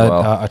consoles as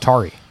well.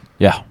 Atari.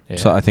 Yeah.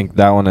 So I think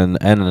that one and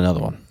another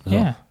one. So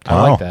Yeah, I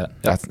Wow. like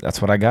that. That's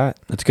what I got.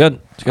 it's good.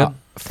 It's good.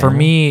 For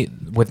me,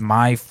 with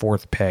my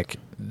fourth pick,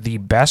 the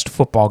best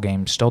football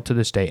game still to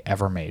this day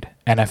ever made,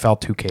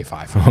 NFL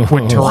 2K5,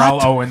 with Terrell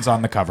Owens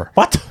on the cover.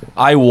 What?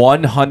 I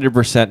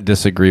 100%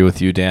 disagree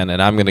with you, Dan,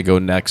 and I'm going to go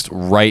next.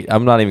 Right,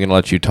 I'm not even going to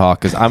let you talk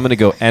because I'm going to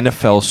go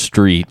NFL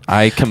Street.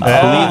 I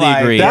completely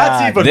agree.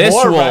 That's even this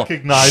more will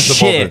recognizable.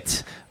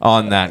 shit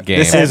on that game.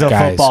 This is a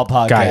football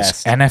podcast.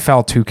 Guys,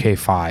 NFL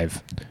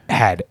 2K5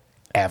 had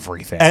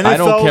everything. I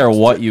don't care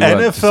what you have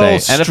to say.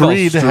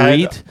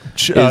 NFL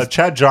Street had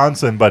Chad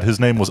Johnson, but his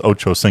name was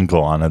Ocho Cinco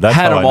on it. That's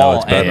had how I them know all,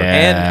 it's better.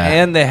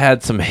 and they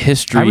had some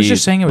history. I was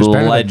just saying it was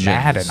better legends. than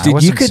Madden. I Dude, you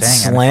wasn't could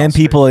saying slam NFL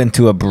people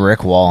into a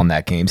brick wall in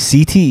that game.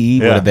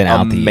 CTE would have been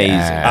out the Amazing.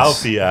 ass.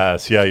 Out the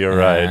ass. Yeah, you're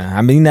right.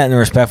 I mean that in a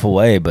respectful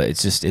way, but it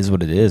just is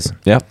what it is.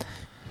 Yep.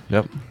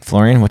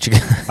 Florian, what you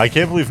got? I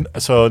can't believe.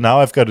 So now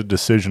I've got a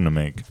decision to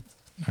make.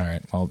 All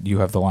right. Well, you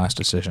have the last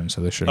decision, so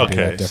this shouldn't be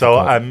that Okay, difficult. so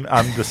I'm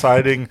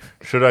deciding,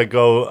 should I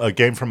go a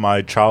game from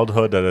my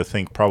childhood that I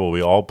think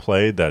probably all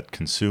played that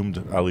consumed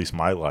at least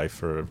my life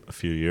for a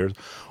few years,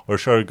 or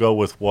should I go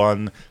with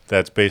one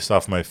that's based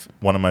off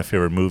one of my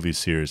favorite movie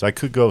series? I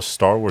could go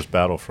Star Wars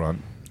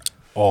Battlefront.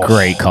 Oh,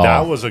 Great call.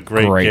 That was a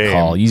great game.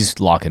 call. You just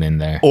lock it in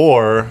there.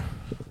 Or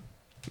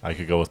I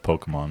could go with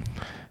Pokemon.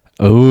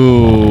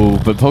 Ooh,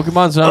 but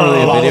Pokemon's not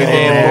really a video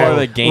game, more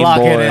the Game Lock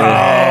Boy. it in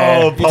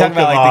there. Oh, You're talking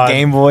about like the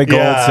Game Boy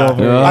Gold,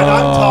 Silver.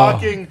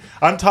 And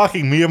I'm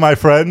talking. Me and my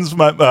friends,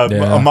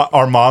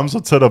 our moms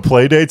would set up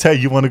play dates. Hey,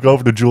 you want to go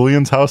over to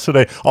Julian's house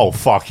today? Oh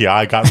fuck yeah!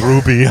 I got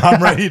Ruby.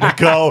 I'm ready to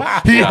go.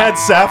 He had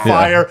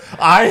Sapphire.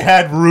 I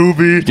had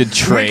Ruby. Could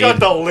trade. We got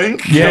the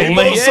Link. Yeah, cable,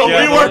 Link, so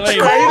yeah, we were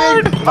Link.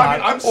 trading.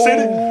 I'm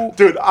sitting,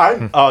 dude.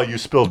 Oh, you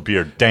spilled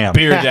beer. Damn.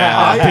 Beer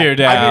down. Beer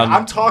down.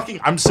 I mean,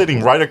 I'm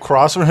sitting right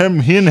across from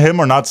him. He and him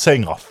are not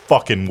saying a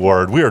fucking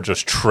word. We are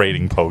just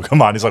trading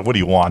Pokemon. He's like, "What do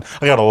you want?"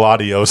 I got a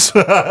Latios.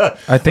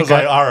 I think was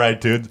like, "All right,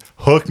 dude,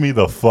 hook me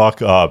the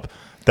fuck up."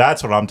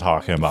 That's what I'm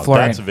talking about.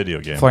 Florian, That's a video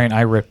game. Florian,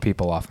 I rip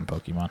people off in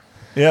Pokemon.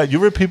 Yeah, you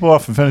rip people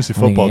off in fantasy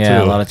football yeah,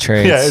 too. a lot of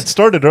trades. Yeah, it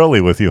started early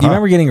with you. You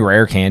remember getting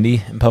rare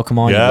candy in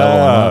Pokemon? You Yeah. level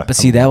them up. But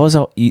see, that was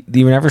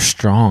you were never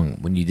strong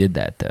when you did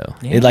that though.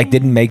 It like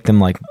didn't make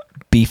them like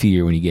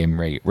beefier when you gave them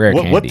rare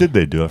candy. What did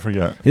they do? I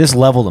forget. You just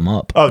leveled them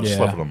up. Oh, just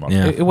level them up.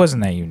 Yeah. It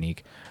wasn't that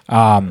unique.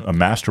 A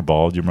Master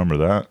Ball. Do you remember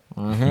that?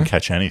 You can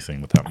catch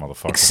anything with that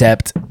motherfucker.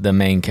 Except the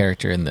main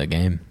character in the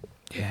game.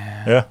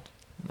 Yeah.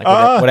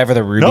 Like whatever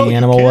the Ruby no, you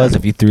animal can't. was,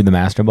 if you threw the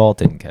Master Ball, it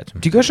didn't catch him.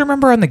 Do you guys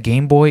remember on the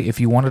Game Boy, if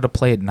you wanted to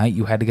play at night,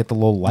 you had to get the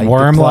little light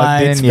Worm that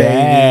plugged lights, in? baby.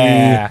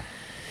 Yeah.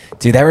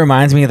 Dude, that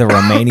reminds me of the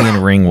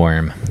Romanian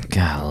ringworm.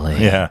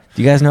 Golly. Yeah.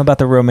 Do you guys know about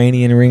the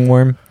Romanian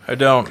ringworm? I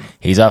don't.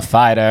 He's a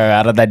fighter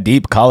out of the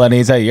deep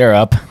colonies of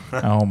Europe.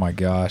 Oh my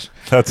gosh.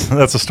 That's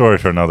a story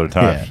for another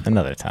time. Yeah,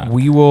 another time.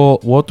 We'll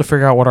have to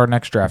figure out what our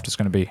next draft is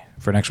going to be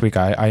for next week.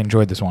 I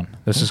enjoyed this one.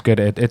 This is good.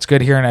 It's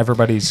good hearing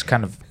everybody's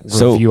kind of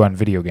So- review on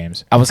video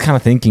games. I was kind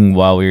of thinking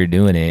while we were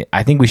doing it,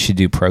 I think we should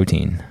do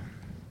protein.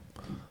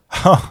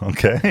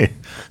 Okay.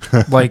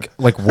 like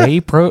whey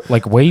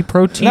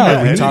protein. No, Or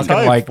are we Any talking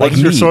type. like What's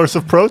your meat. source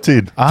of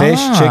protein? Fish,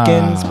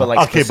 chickens, but like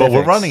Okay, but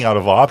we're specifics. running out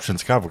of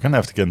options. God, we're gonna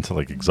have to get into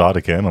like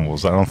exotic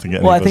animals. I don't think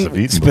any Well, I of us think have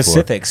eaten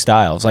specific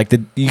styles. Like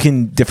you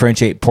can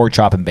differentiate pork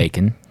chop and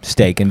bacon,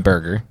 steak and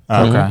burger,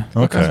 Okay.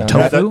 before. Okay.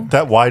 Tofu?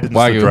 That widens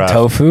Wagyu the draft.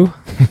 tofu.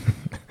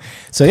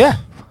 So yeah,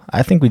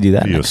 I think we do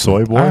that. Are you a next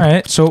soy boy? All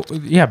right. So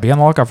yeah, be on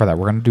the lookout for that.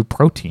 We're going to do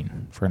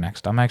protein for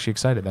next. I'm actually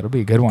excited. That'll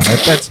be a good one.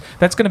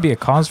 That's going to be a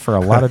cause for a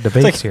lot of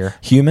debates here.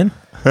 Human.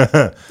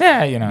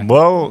 Yeah, you know.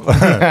 Well,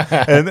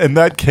 and in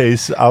that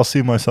case, I'll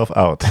see myself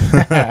out.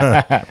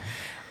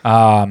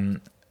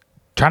 Trying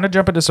to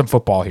jump into some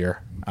football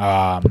here.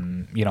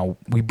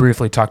 We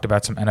briefly talked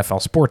about some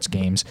NFL sports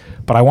games,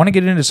 but I want to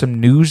get into some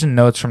news and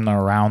notes from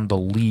around the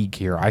league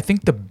here. I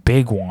think the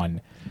big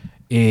one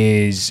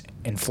is,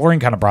 and Florian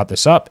kind of brought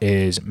this up,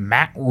 is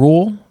Matt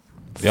Rule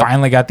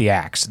finally got the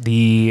axe.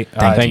 The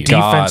Thank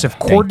defensive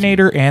God.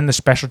 coordinator and the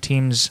special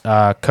teams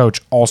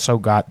coach also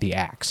got the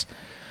axe.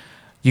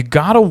 You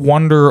got to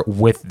wonder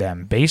with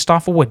them, based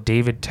off of what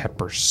David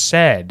Tepper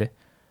said,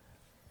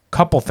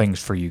 couple things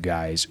for you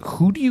guys.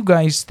 Who do you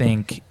guys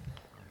think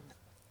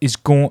is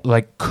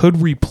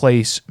could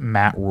replace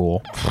Matt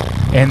Rule?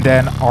 And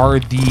then are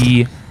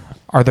the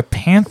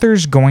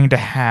Panthers going to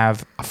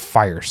have a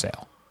fire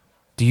sale?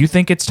 Do you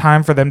think it's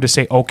time for them to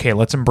say, okay,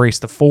 let's embrace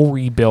the full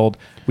rebuild.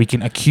 We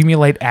can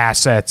accumulate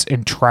assets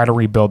and try to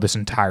rebuild this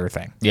entire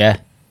thing? Yeah.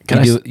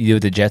 You do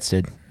what the Jets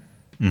did.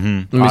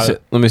 Let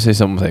me say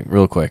something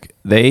real quick.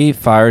 They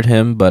fired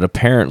him, but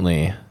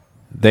apparently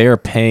they are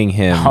paying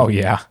him. Oh,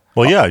 yeah.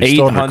 Well, yeah, he's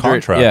still under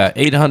contract. Yeah,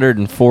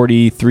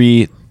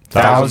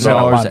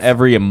 $843,000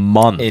 every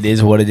month. It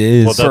is what it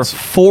is. Well, for that's-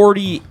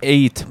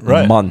 48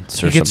 Right.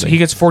 months or He gets something.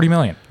 $40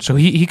 million. So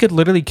he could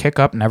literally kick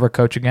up, never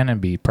coach again, and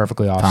be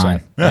perfectly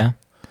offside. fine. Yeah.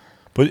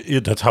 But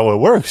that's how it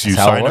works. You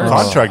That's how sign it a works.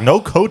 contract.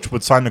 No coach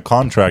would sign a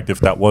contract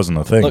if that wasn't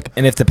a thing. Look,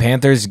 and if the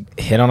Panthers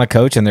hit on a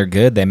coach and they're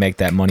good, they make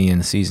that money in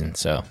the season.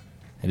 So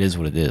it is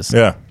what it is.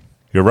 Yeah,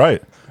 you're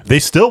right. They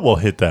still will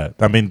hit that.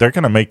 I mean, they're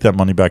going to make that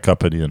money back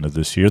up at the end of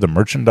this year. The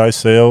merchandise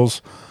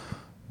sales,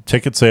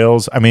 ticket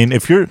sales. I mean,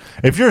 if you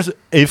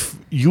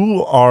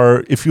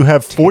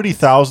have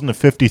 40,000 to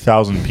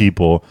 50,000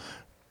 people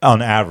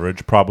on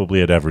average,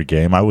 probably at every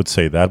game, I would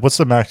say that. What's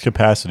the max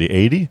capacity?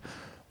 80?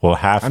 Well,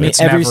 half. I mean,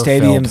 It's every never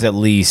stadium's filled. at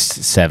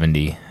least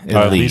 70.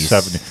 at least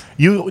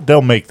 70.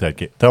 They'll make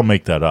that. They'll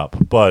make that up.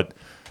 But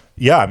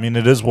yeah, I mean,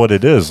 it is what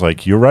it is.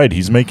 Like, you're right.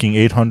 He's making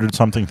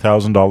 $800-something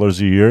thousand a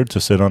year to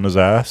sit on his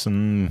ass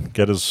and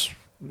get his,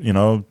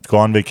 go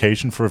on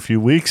vacation for a few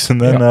weeks and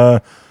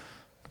then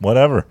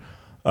whatever.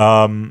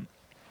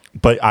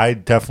 But I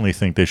definitely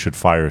think they should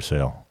fire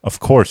Sale. Of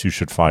course you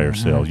should fire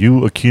Sale.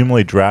 You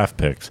accumulate draft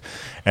picks.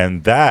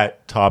 And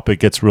that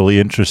topic gets really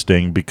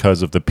interesting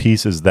because of the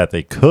pieces that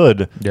they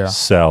could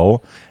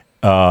sell.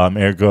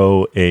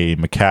 Ergo a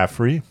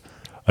McCaffrey,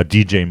 a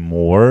DJ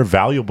Moore,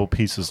 valuable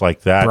pieces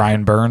like that.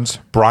 Brian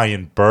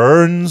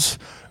Burns.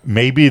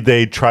 Maybe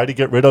they try to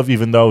get rid of,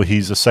 even though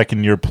he's a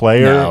second-year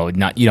player.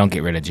 No, you don't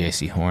get rid of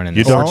J.C. Horn in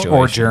this don't? situation.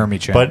 Or Jeremy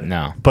Chin. But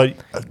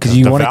because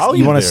you want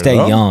to stay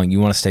young. You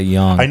want to stay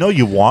young. I know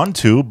you want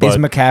to, but is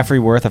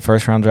McCaffrey worth a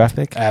first-round draft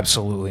pick?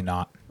 Absolutely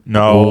not.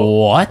 No.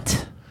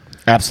 What?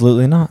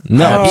 Absolutely not.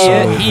 No,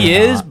 Absolutely he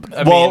is.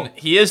 I Well- mean,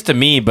 he is to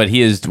me, but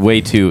he is way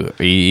too.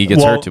 He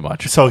gets hurt too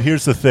much. So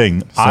here's the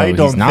thing.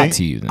 he's not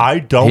to you, then. I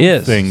don't He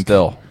is think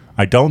still.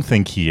 I don't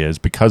think he is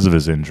because of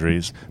his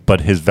injuries,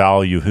 but his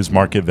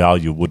market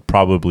value would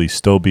probably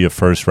still be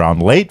a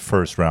late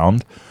first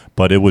round,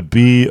 but it would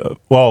be,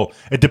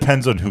 it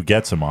depends on who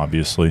gets him,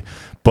 obviously,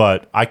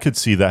 but I could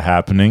see that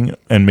happening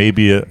and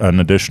maybe an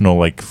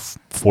additional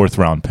fourth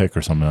round pick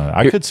or something like that.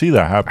 I could see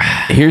that happening.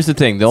 Here's the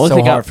thing. The only So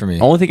thing hard for me.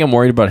 only thing I'm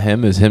worried about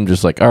him is him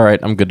just like, all right,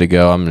 I'm good to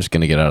go. I'm just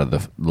going to get out of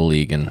the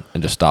league and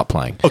just stop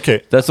playing.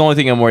 Okay. That's the only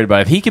thing I'm worried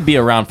about. If he could be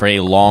around for a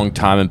long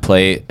time and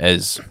play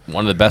as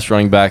one of the best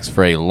running backs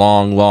for a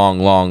long, long,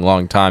 long,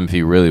 long time, if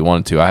he really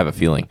wanted to, I have a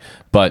feeling.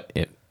 But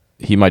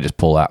he might just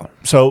pull out.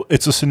 So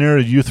it's a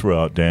scenario you threw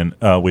out, Dan.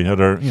 We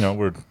had our,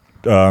 we're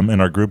in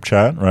our group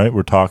chat, right?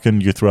 We're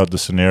talking. You threw out the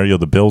scenario.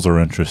 The Bills are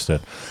interested.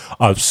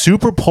 A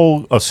Super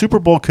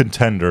Bowl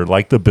contender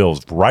like the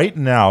Bills right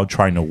now,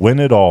 trying to win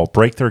it all,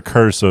 break their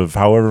curse of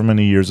however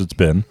many years it's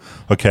been.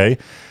 Okay,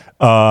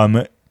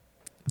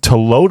 to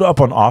load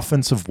up on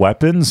offensive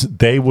weapons,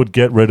 they would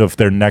get rid of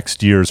their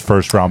next year's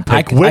first round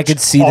pick, I could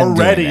see them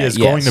already doing that. is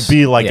going to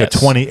be like a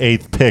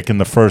 28th pick in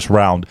the first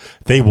round.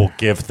 They will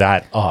give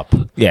that up.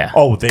 Yeah.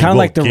 Oh, they kind of will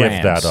like the give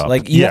Rams. that up.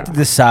 Like you have to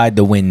decide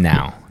to win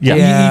now. Yeah.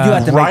 You do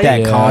have to make Right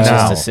that conscious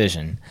now.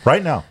 decision.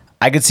 Right now.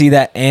 I could see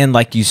that, and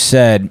like you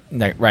said,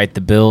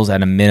 the Bills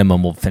at a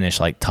minimum will finish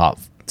like top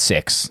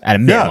 6 at a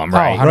minimum,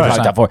 right? 100%.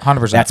 Probably top 4.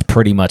 100%. That's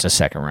pretty much a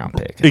second round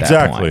pick. At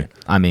Exactly. That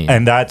point. I mean,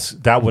 and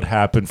that would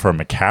happen for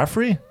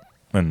McCaffrey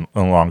and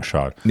a long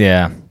shot.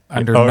 yeah.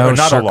 Under Or no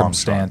not a long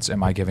circumstance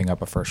am I giving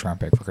up a first-round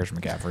pick for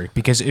Christian McCaffrey.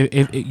 Because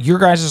if your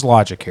guys'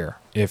 logic here,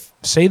 if,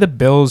 say, the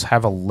Bills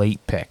have a late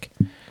pick,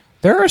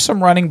 there are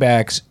some running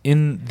backs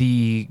in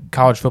the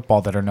college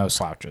football that are no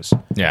slouches.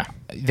 Yeah.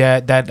 I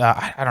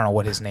don't know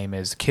what his name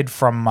is. The kid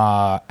from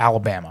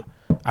Alabama.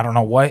 I don't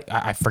know what.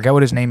 I forget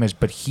what his name is,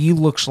 but he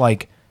looks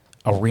like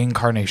a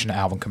reincarnation of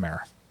Alvin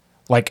Kamara.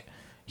 Like,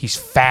 he's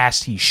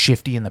fast. He's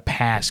shifty in the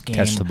pass game.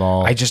 Catch the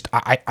ball.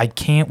 I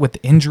can't, with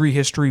the injury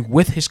history,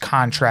 with his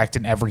contract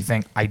and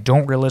everything, I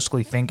don't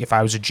realistically think if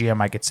I was a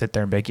GM, I could sit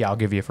there and be like, yeah, I'll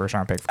give you a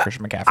first-round pick for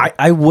Christian McCaffrey.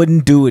 I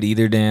wouldn't do it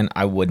either, Dan.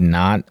 I would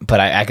not. But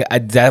I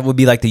that would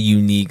be like the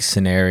unique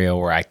scenario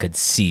where I could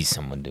see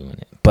someone doing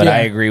it. But Yeah. I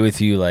agree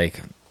with you.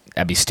 Like,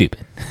 that'd be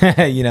stupid.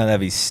 That'd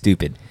be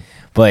stupid.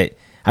 But,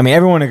 I mean,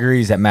 everyone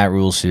agrees that Matt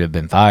Rule should have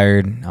been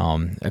fired.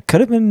 It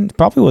could have been,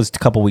 probably was a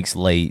couple weeks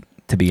late,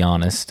 to be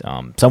honest.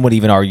 Some would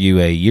even argue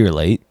a year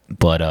late.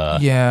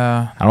 But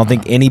yeah. I don't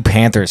think any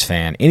Panthers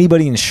fan,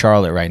 anybody in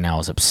Charlotte right now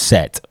is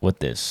upset with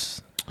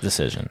this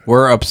decision.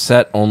 We're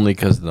upset only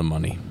because of the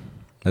money.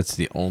 That's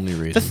the only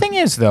reason. The thing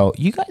is, though,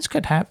 you guys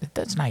could have,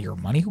 that's not your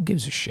money. Who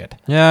gives a shit?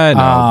 Yeah, I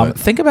know. But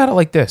Think about it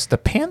like this: the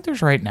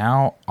Panthers right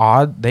now,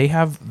 they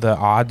have the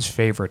odds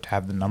favorite to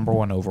have the number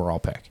 1 overall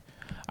pick.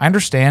 I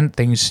understand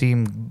things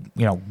seem,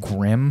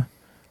 grim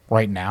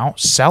right now.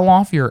 Sell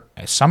off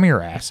some of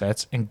your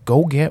assets and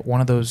go get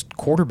one of those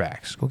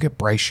quarterbacks. Go get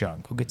Bryce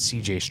Young. Go get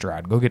C.J.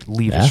 Stroud. Go get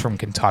Levis from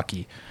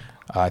Kentucky.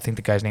 I think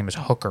the guy's name is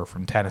Hooker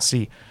from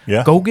Tennessee.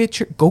 Yeah. Go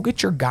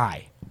get your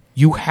guy.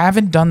 You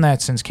haven't done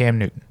that since Cam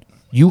Newton.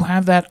 You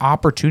have that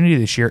opportunity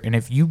this year, and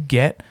if you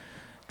get,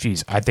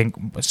 I think,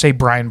 say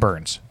Brian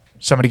Burns.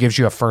 Somebody gives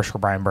you a first for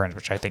Brian Burns,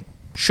 which I think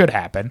should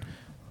happen.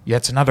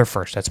 That's another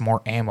first. That's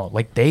more ammo.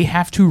 Like, they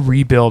have to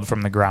rebuild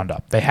from the ground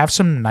up. They have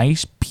some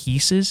nice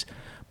pieces,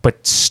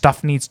 but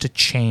stuff needs to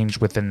change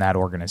within that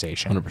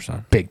organization.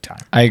 100%. Big time.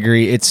 I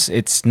agree.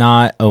 It's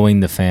not owing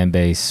the fan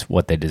base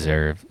what they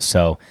deserve.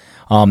 So,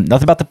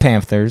 nothing about the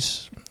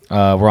Panthers.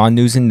 We're on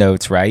news and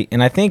notes, right?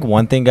 And I think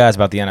one thing, guys,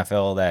 about the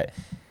NFL that,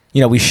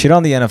 we shit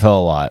on the NFL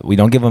a lot. We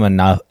don't give them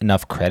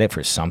enough credit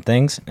for some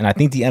things. And I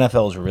think the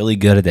NFL is really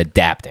good at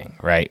adapting,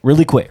 right?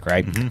 Really quick,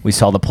 right? Mm-hmm. We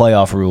saw the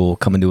playoff rule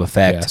come into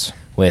effect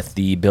with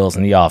the Bills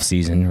in the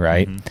offseason,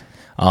 right?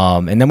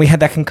 Mm-hmm. And then we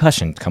had that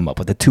concussion come up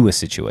with the Tua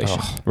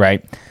situation,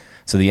 right?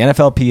 So the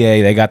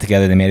NFLPA, they got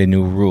together, they made a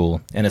new rule.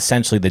 And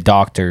essentially the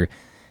doctor,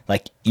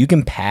 you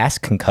can pass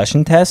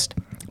concussion test,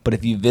 but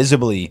if you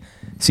visibly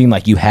seem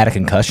like you had a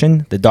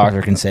concussion, the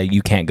doctor can say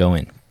you can't go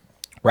in.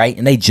 Right,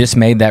 and they just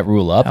made that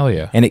rule up. Hell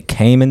yeah. And it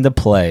came into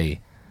play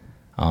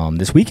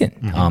this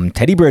weekend.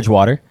 Teddy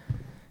Bridgewater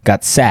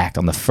got sacked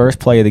on the first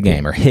play of the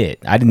game, or hit.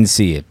 I didn't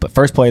see it, but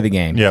first play of the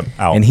game. Yep,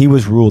 out. And he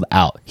was ruled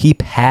out. He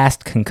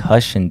passed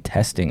concussion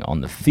testing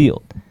on the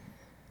field.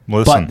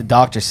 Listen, But the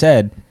doctor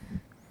said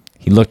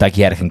he looked like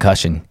he had a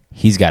concussion.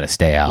 He's got to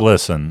stay out.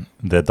 listen,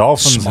 the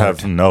Dolphins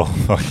have no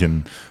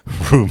fucking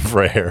room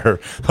for error.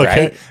 Okay,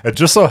 Right? it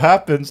just so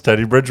happens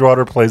Teddy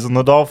Bridgewater plays in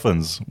the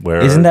Dolphins.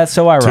 Where Isn't that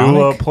so ironic?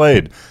 Tua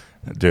played.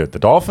 Dude, the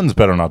Dolphins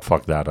better not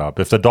fuck that up.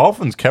 If the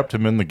Dolphins kept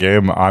him in the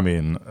game, I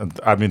mean,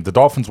 the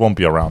Dolphins won't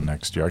be around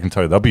next year. I can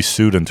tell you, they'll be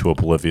sued into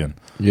oblivion.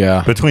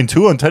 Yeah. Between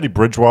Tua and Teddy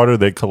Bridgewater,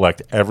 they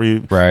collect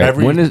every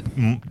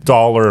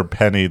dollar,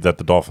 penny that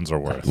the Dolphins are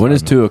worth. When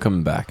is Tua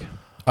coming back?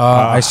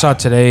 I saw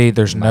today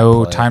there's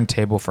no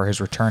timetable for his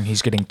return.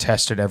 He's getting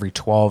tested every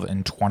 12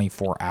 and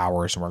 24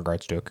 hours in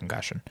regards to a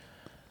concussion.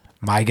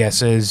 My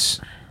guess is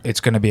it's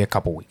going to be a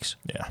couple weeks.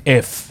 Yeah.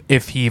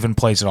 If he even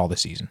plays it all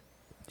this season.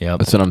 Yep.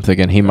 That's what I'm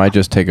thinking. He might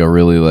just take a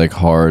really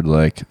hard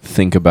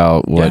think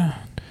about what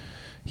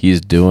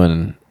he's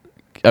doing.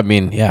 I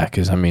mean, yeah,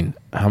 because how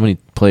many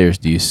players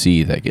do you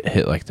see that get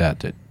hit like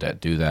that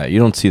do that? You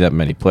don't see that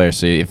many players.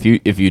 So if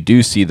you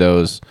do see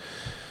those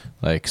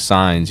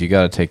signs, you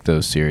got to take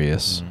those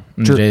serious.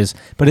 It is.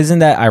 But isn't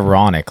that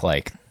ironic?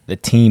 Like the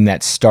team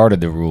that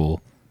started the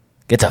rule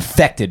gets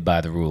affected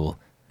by the rule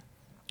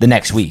the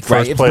next week,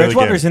 right? If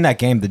Bridgewater's in that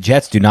game, the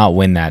Jets do not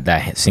win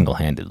that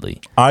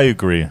single-handedly. I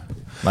agree.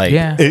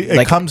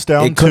 It comes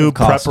down to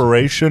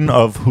preparation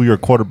of who your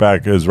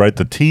quarterback is, right?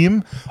 The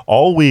team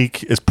all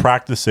week is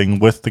practicing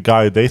with the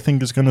guy they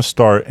think is going to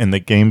start and the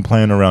game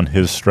plan around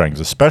his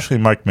strengths, especially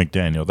Mike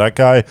McDaniel. That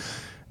guy,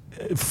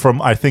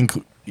 I think,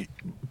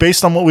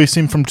 based on what we've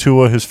seen from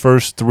Tua his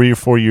first 3 or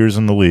 4 years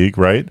in the league,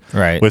 right?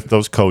 Right. With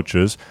those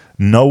coaches,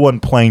 no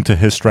one playing to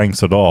his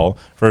strengths at all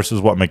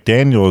versus what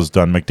McDaniel has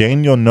done.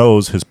 McDaniel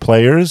knows his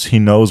players, he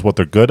knows what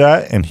they're good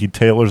at, and he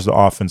tailors the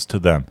offense to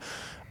them.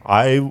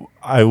 I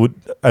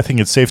think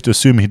it's safe to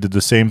assume he did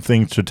the same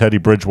thing to Teddy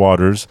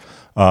Bridgewater's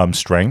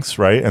strengths,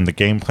 right? And the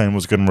game plan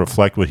was going to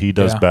reflect what he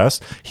does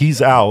best.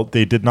 He's out.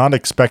 They did not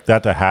expect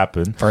that to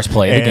happen. First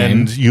play of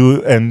the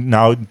game. And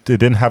now they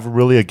didn't have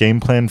really a game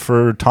plan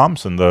for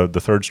Thompson, the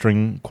third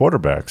string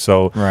quarterback.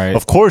 So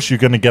of course you're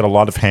going to get a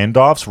lot of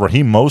handoffs.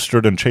 Raheem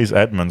Mostert and Chase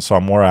Edmonds saw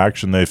more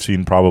action they've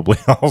seen probably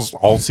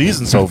all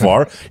season so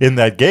far in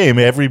that game.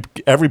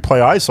 Every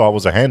play I saw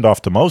was a handoff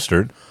to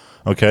Mostert.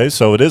 Okay,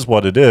 so it is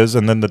what it is.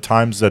 And then the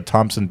times that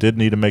Thompson did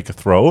need to make a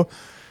throw,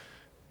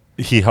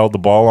 he held the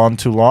ball on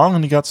too long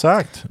and he got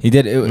sacked. He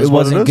did. It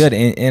wasn't good.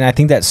 And I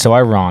think that's so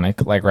ironic.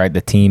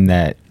 The team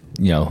that,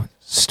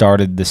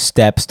 started the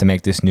steps to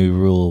make this new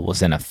rule was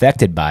then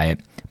affected by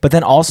it. But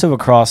then also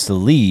across the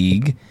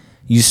league,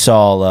 you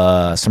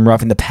saw some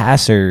roughing the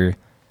passer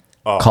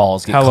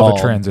calls get Hell called. of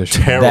a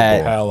transition.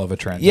 Hell of a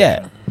transition.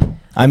 Yeah.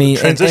 I mean,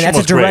 and that's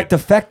a direct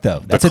effect,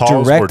 though. That's a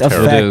direct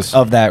effect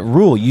of that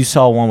rule. You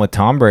saw one with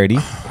Tom Brady.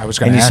 I was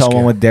going to ask you saw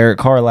one with Derek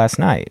Carr last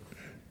night.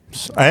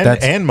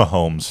 And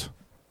Mahomes.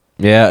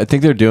 Yeah, I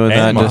think they're doing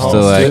that just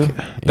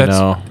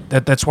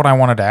to That's what I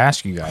wanted to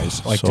ask you guys.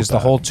 Does the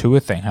whole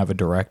Tua thing have a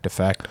direct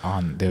effect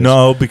on those?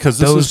 No, because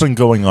this has been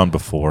going on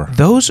before. A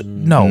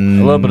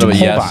little bit of a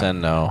yes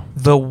and no.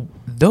 Those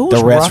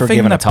refs were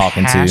given a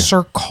talking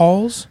passer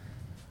calls.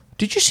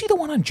 Did you see the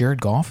one on Jared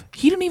Goff?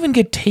 He didn't even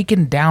get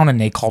taken down, and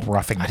they called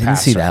roughing the passer. I didn't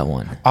see that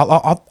one.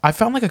 I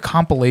found a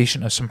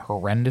compilation of some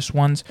horrendous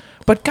ones.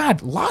 But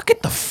God, lock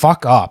it the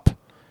fuck up.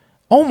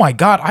 Oh my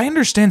God, I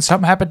understand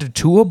something happened to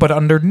Tua, but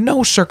under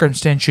no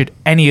circumstance should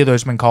any of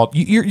those been called.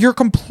 You're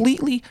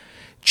completely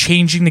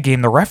changing the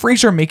game. The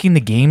referees are making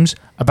the games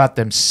about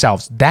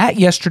themselves. That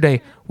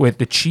yesterday with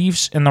the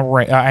Chiefs and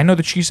I know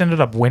the Chiefs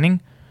ended up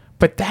winning.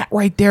 But that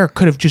right there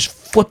could have just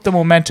flipped the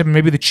momentum and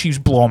maybe the Chiefs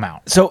blow them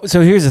out. So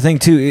here's the thing,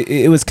 too.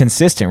 It was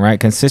consistent, right?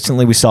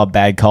 Consistently, we saw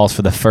bad calls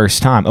for the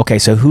first time. Okay,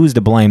 so who's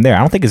to blame there? I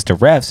don't think it's the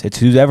refs. It's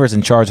whoever's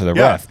in charge of the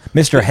ref.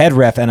 Mr. Head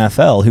Ref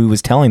NFL, who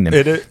was telling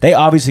them. They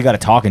obviously got a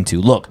talking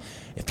to. Look,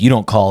 if you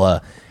don't call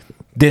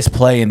this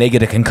play and they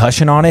get a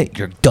concussion on it,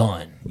 you're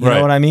done. You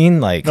know what I mean?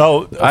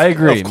 No, I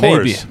agree.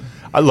 Maybe.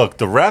 Look,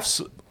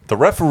 the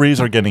referees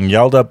are getting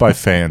yelled at by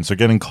fans. They're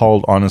getting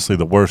called, honestly,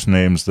 the worst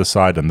names this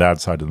side and that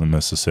side of the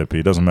Mississippi.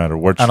 It doesn't matter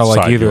which side. I don't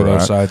like either of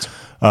those sides.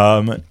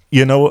 The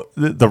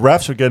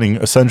refs are getting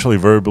essentially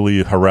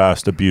verbally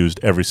harassed, abused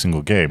every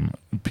single game.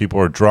 People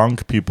are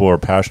drunk. People are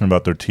passionate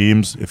about their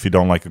teams. If you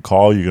don't like a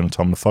call, you're going to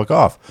tell them to fuck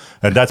off.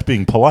 And that's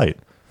being polite.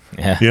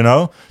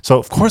 Yeah. So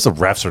of course the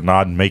refs are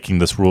not making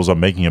this rules are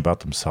making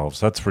about themselves.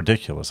 That's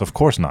ridiculous. Of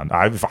course not.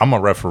 If I'm a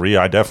referee,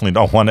 I definitely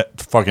don't want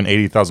fucking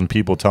 80,000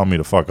 people telling me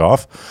to fuck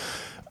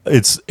off.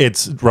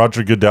 It's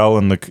Roger Goodell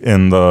and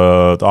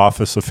the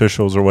office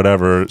officials or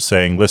whatever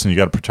saying, listen, you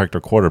got to protect our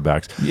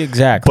quarterbacks.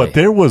 Exactly. But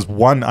there was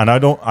one, and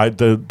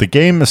the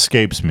game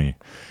escapes me.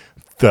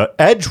 The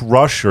edge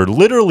rusher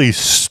literally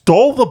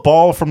stole the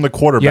ball from the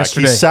quarterback.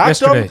 Yesterday. He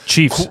sacked him.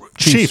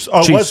 Chiefs.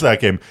 Oh, it was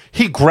that game.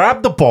 He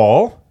grabbed the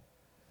ball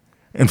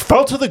and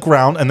fell to the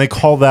ground, and they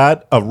call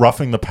that a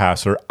roughing the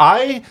passer.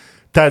 I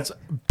That's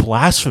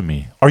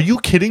blasphemy. Are you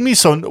kidding me?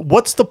 So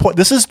what's the point?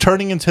 This is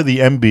turning into the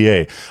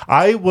NBA.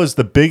 I was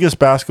the biggest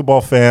basketball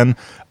fan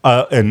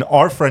in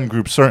our friend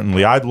group,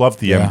 certainly. I love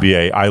the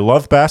NBA. I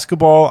love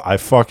basketball. I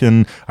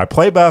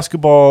play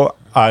basketball.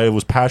 I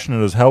was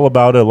passionate as hell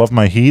about it. I love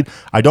my Heat.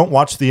 I don't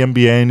watch the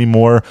NBA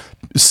anymore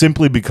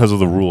simply because of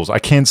the rules. I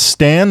can't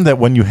stand that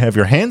when you have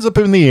your hands up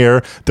in the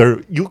air,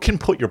 you can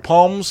put your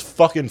palms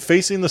fucking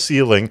facing the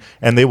ceiling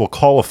and they will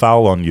call a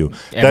foul on you.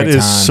 That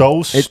is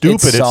so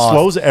stupid. It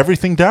slows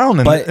everything down,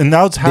 and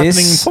now it's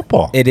happening in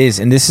football. It is,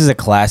 and this is a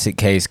classic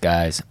case,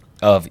 guys,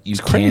 of you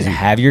can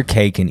have your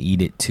cake and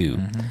eat it too.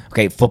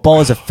 Okay,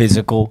 football is a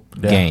physical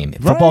game.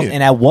 Football,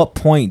 and at what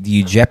point do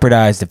you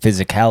jeopardize the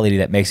physicality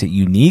that makes it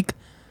unique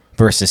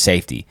versus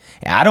safety?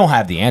 I don't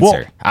have the answer.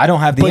 Well, I don't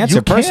have the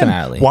answer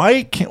personally.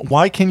 Why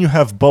can you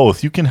have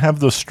both? You can have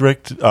the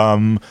strict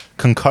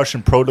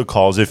concussion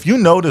protocols. If you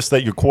notice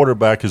that your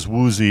quarterback is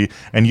woozy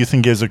and you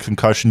think he has a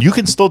concussion, you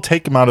can still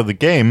take him out of the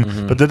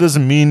game, but that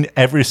doesn't mean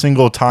every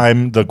single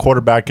time the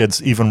quarterback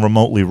gets even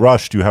remotely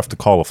rushed, you have to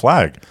call a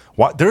flag.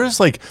 There is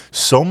like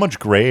so much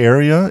gray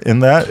area in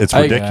that. It's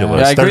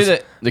ridiculous. I agree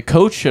that the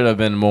coach should have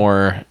been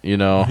more,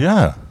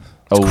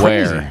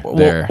 aware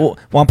there. Well,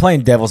 I'm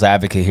playing devil's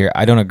advocate here.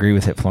 I don't agree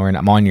with it, Florian.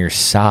 I'm on your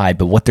side,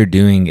 but what they're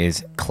doing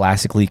is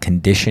classically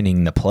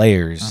conditioning the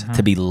players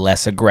to be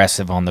less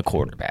aggressive on the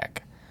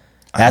quarterback.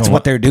 That's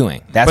what they're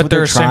doing. That's what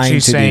they're trying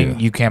to saying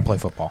do. You can't play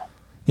football.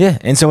 Yeah,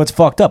 and so it's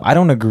fucked up. I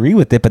don't agree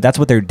with it, but that's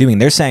what they're doing.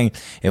 They're saying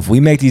if we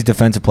make these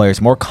defensive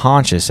players more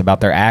conscious about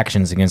their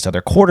actions against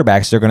other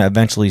quarterbacks, they're going to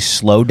eventually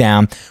slow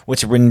down,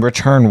 which in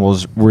return will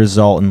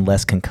result in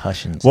less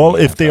concussions. Well,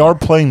 if they are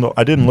playing,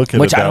 I didn't look at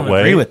it that way. I don't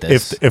agree with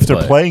this. If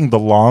they're playing the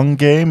long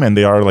game and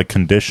they are like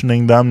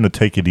conditioning them to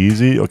take it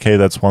easy, okay,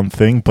 that's one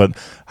thing. But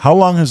how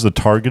long has the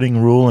targeting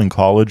rule in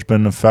college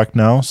been in effect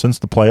now since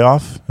the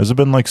playoff? Has it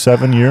been like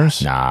 7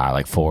 years? Nah,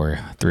 like 3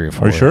 or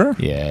 4. Are you sure?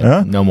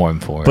 Yeah, no more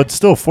than 4. But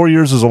still, 4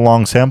 years is a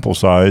long sample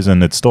size,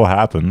 and it still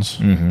happens.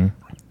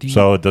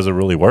 So does it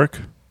really work?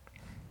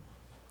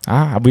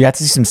 We have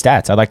to see some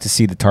stats. I'd like to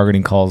see the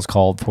targeting calls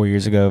called 4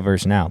 years ago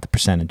versus now, the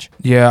percentage.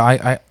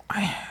 Yeah,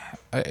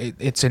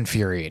 it's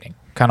infuriating,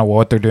 kind of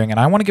what they're doing. And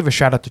I want to give a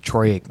shout out to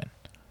Troy Aikman,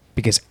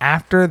 because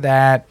after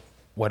that,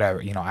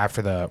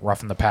 after the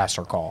roughing the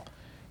passer call,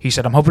 he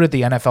said, I'm hoping at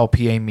the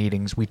NFLPA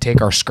meetings we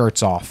take our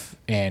skirts off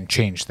and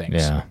change things.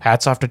 Yeah.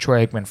 Hats off to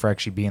Troy Aikman for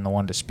actually being the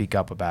one to speak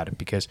up about it,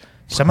 because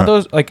some of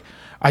those,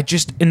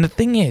 and the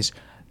thing is,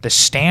 the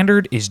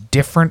standard is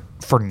different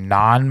for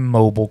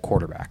non-mobile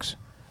quarterbacks.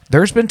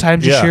 There's been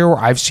times this year where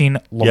I've seen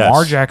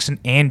Lamar Jackson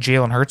and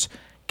Jalen Hurts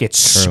get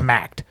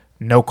smacked.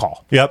 No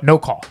call. Yep. No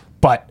call.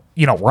 But,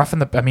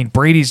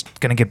 Brady's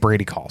going to get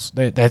Brady calls.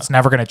 That's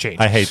never going to change.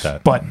 I hate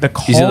that. But the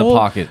call, he's in the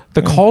pocket.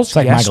 The calls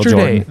like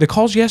yesterday,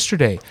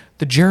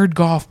 the Jared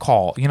Goff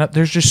call,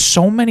 there's just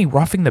so many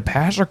roughing the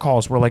passer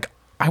calls where,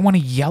 I want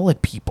to yell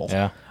at people.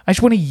 Yeah. I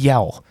just want to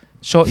yell.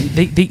 So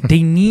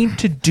they need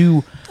to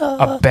do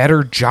a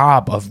better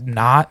job of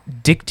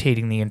not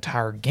dictating the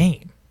entire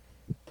game.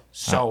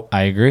 So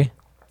I agree.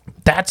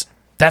 That's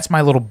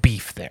my little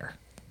beef there.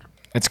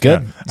 It's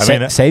good.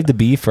 Yeah. Save the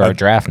beef for our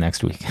draft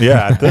next week.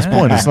 Yeah, at this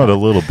point, it's not a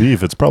little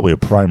beef. It's probably a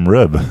prime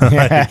rib.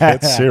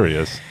 It's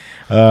serious.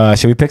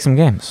 Should we pick some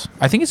games?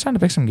 I think it's time to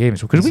pick some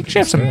games, because we actually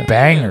have some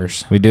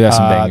bangers. We do have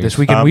some bangers this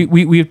weekend.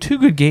 We have 2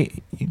 good games.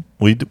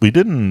 We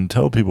didn't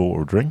tell people what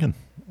we're drinking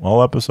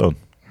all episode.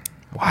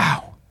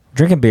 Wow.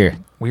 Drinking beer.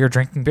 We are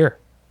drinking beer.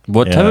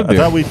 What type of beer?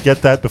 I thought we'd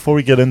get that before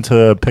we get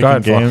into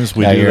picking games.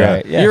 We do you're that.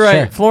 right. Yeah, You're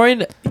right,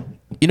 Florian.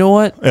 You know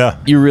what? Yeah.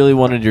 You really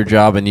wanted your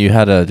job, and you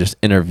had to just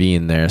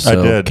intervene there. So I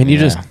did. Can you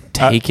just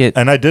take it?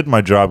 And I did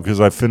my job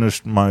because I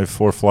finished my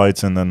 4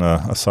 flights and then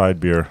a side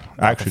beer.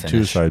 Actually,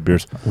 2 side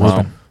beers.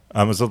 Wow.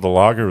 So the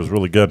lager was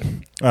really good.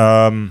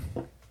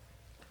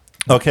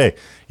 Okay.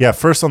 Yeah,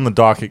 first on the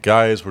docket,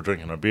 guys, we're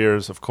drinking our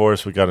beers. Of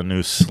course, we got a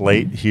new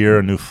slate here,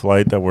 a new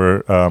flight that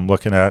we're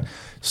looking at.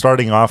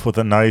 Starting off with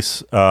a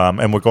nice,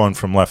 and we're going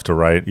from left to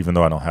right, even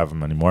though I don't have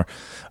them anymore,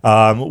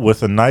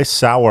 with a nice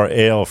sour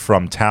ale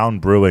from Town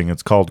Brewing.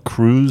 It's called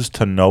Cruise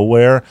to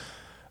Nowhere.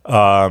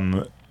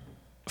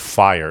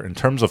 Fire in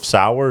terms of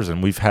sours,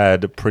 and we've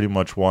had pretty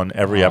much one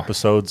every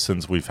episode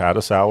since we've had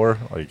a sour.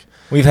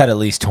 We've had at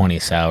least 20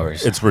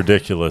 sours. It's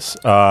ridiculous.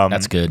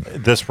 That's good.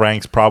 This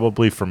ranks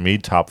probably for me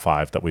top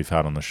 5 that we've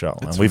had on the show,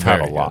 and we've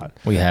had a lot.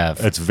 We have.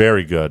 It's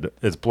very good.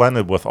 It's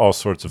blended with all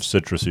sorts of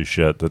citrusy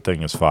shit. The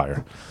thing is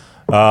fire.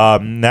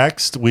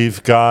 Next,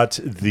 we've got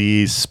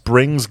the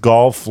Springs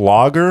Golf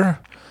Lager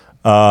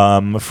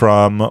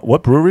from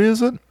what brewery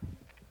is it?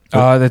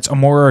 That's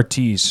Amor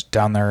Ortiz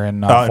down there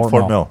in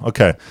Fort Mill.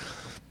 Okay.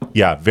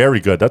 Yeah,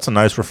 very good. That's a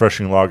nice,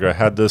 refreshing lager. I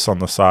had this on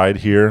the side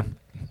here.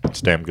 It's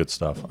damn good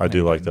stuff. I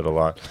do like that a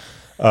lot.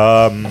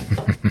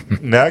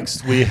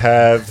 Next, we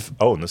have.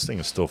 Oh, and this thing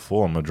is still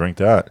full. I'm gonna drink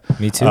that.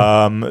 Me too.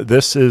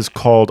 This is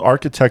called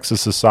Architects of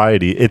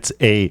Society. It's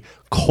a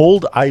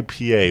cold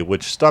IPA,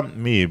 which stumped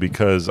me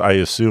because I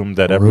assumed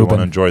that everyone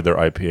enjoyed their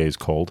IPAs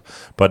cold,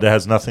 but it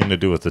has nothing to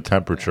do with the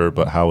temperature,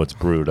 but how it's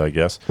brewed, I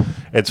guess.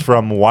 It's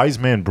from Wise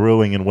Man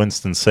Brewing in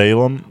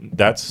Winston-Salem.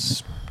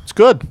 It's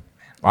good.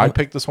 I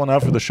picked this one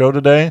out for the show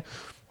today.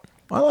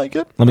 I like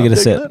it. Let me get a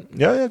digging sip. it.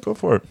 Yeah, go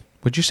for it.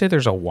 Would you say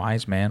there's a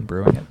wise man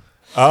brewing it?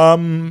 I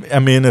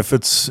mean, if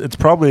it's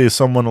probably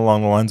someone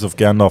along the lines of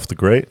Gandalf the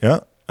Great. Yeah.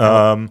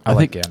 I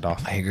like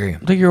Gandalf. I agree. I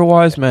think you're a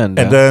wise man.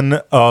 And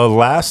then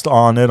last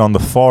on it on the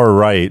far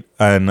right,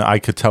 and I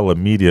could tell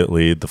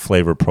immediately the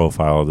flavor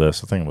profile of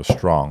this. I think it was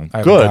strong. I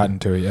haven't gotten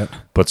to it yet.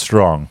 But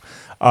strong.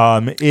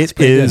 It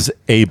is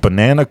a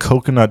banana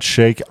coconut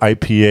shake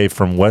IPA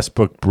from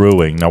Westbrook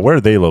Brewing. Now, where are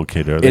they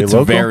located? Are they It's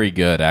local? very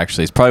good,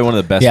 actually. It's probably one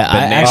of the best Yeah,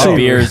 I banana actually-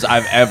 beers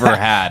I've ever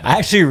had. I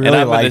actually really and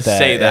I'm like gonna that,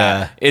 say yeah.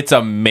 that. It's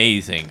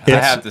amazing. I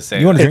have to say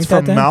You wanna that. drink It's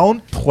from that then?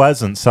 Mount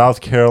Pleasant,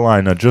 South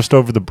Carolina, just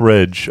over the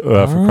bridge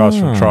across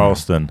from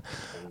Charleston.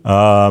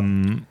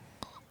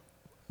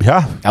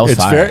 Yeah, That was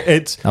it's fire.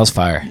 It's That was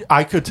fire.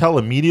 I could tell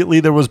immediately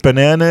there was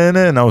banana in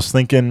it, and I was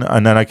thinking,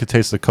 and then I could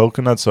taste the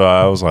coconut, so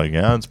I was like,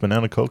 yeah, it's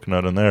banana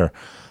coconut in there.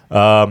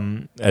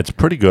 It's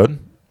pretty good.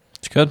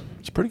 It's good.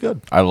 It's pretty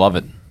good. I love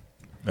it.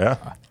 Yeah,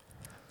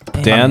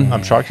 Dan,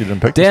 I'm shocked you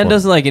didn't pick this Dan one.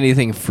 doesn't like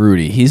anything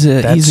fruity. He's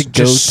a That's go-to.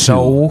 just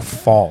so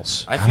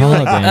false. I feel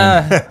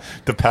like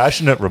The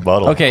passionate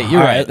rebuttal. okay,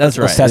 you're All right. That's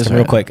right. Let's test That's it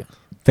real right. quick.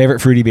 Favorite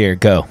fruity beer?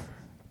 Go.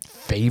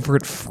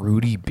 Favorite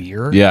fruity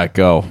beer? Yeah,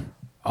 go.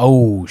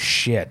 Oh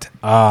shit.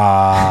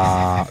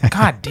 God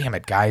damn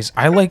it, guys.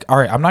 All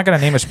right, I'm not gonna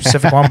name a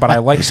specific one, but I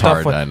like stuff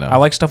hard, with I know. I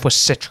like stuff with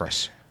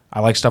citrus.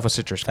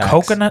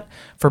 Coconut,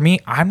 for me,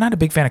 I'm not a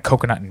big fan of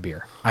coconut in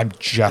beer. I'm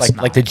just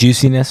not. Like the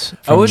juiciness.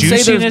 I would say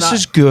there's Juiciness not-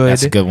 is good.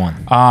 That's a good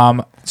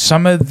one.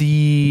 Some of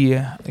the,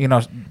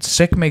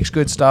 Sick makes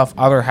good stuff.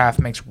 Other half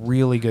makes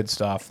really good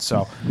stuff.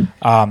 So,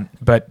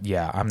 but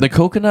yeah, The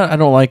coconut I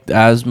don't like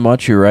as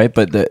much. You're right,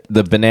 but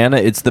the banana,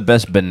 it's the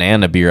best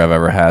banana beer I've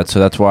ever had. So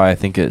that's why I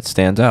think it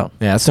stands out.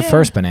 Yeah, that's the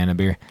first banana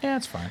beer. yeah,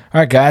 it's fine. All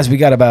right, guys, we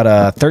got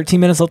about 13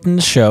 minutes left in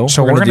the show.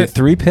 So we're we're going to gonna- do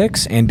 3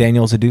 picks, and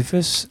Daniel's a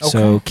doofus.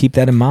 So keep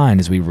that in mind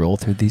as we roll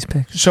through these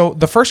picks. So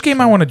the first game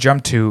I want to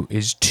jump to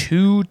is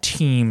 2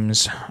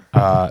 teams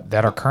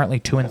that are currently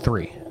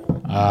 2-3.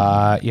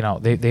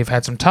 They've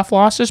had some tough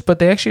losses, but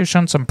they actually have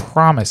shown some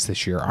promise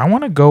this year. I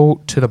want to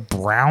go to the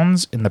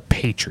Browns and the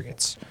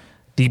Patriots.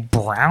 The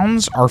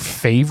Browns are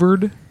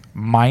favored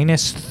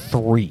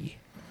 -3.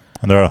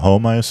 And they're at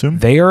home, I assume.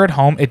 They are at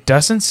home. It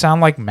doesn't sound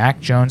like Mac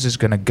Jones is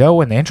going to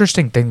go. And the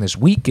interesting thing this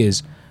week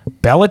is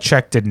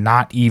Belichick did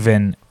not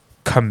even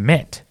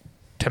commit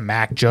to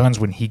Mac Jones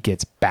when he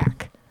gets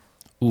back.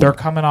 They're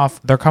coming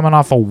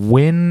off a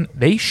win.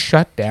 They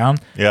shut down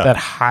that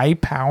high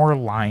power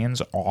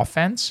Lions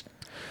offense.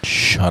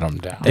 Shut them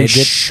down. They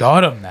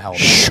shut them the hell down.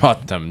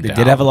 Shut them They down.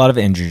 did have a lot of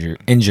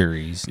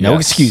injuries. No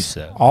Yes. excuse,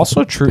 though.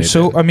 Also true.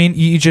 So I mean,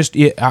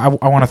 I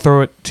want to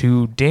throw it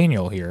to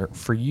Daniel here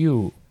for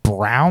you.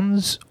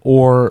 Browns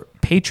or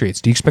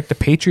Patriots? Do you expect the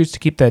Patriots to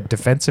keep that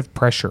defensive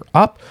pressure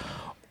up,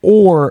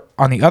 or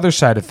on the other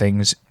side of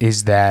things,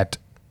 is that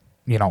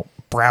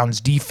Browns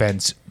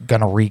defense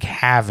gonna wreak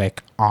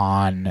havoc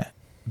on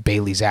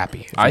Bailey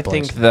Zappi? I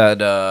think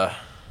that I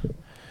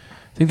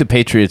think the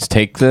Patriots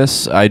take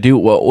this. I do.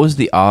 What was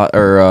the odds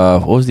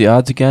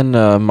again?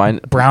 Browns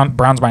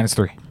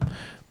 -3.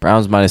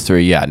 Browns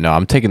 -3. Yeah, no,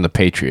 I'm taking the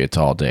Patriots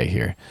all day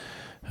here.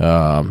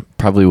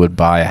 Probably would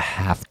buy a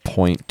 0.5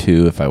 point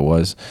too if I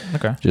was.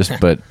 Okay.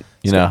 But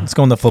Let's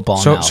go in the football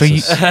So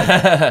analysis.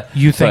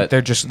 you think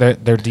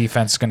But- their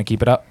defense is gonna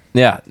keep it up?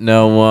 yeah,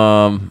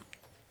 no.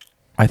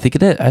 I think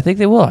it is. I think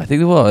they will.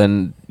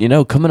 And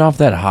coming off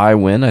that high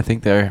win, I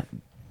think they're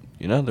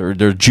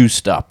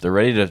juiced up. They're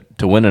ready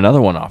to win another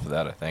one off of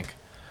that. I think.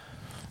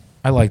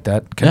 I like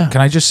that. Can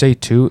I just say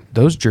too,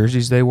 those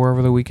jerseys they wore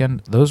over the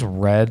weekend, those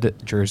red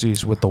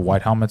jerseys with the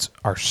white helmets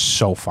are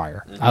so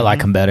fire. I like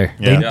them better.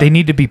 Yeah. They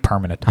need to be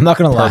permanent. I'm not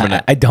going to lie.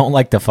 Permanent. I don't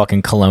like the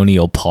fucking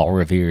colonial Paul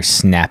Revere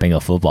snapping a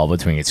football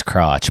between its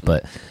crotch,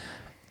 but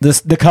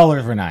the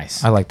colors were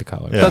nice. I like the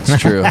color. Yeah.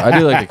 That's true. I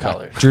do like the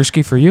color.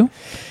 Jersey for you?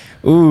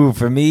 Ooh,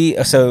 for me,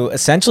 so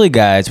essentially,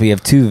 guys, we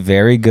have 2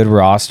 very good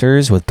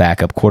rosters with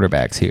backup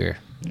quarterbacks here.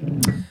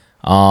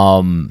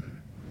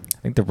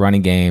 I think the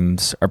running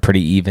games are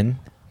pretty even.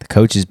 The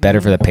coach is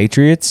better for the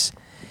Patriots.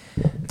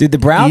 Dude, the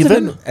Browns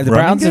Even? have been, the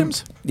Running Browns have-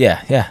 games?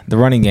 yeah. The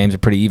running games are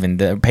pretty even.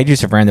 The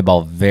Patriots have ran the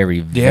ball very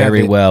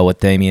they- well with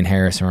Damian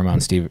Harris and Ramon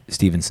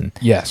Stevenson.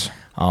 Yes.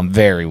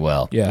 Very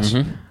well. Yes.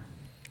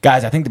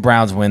 Guys, I think the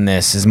Browns win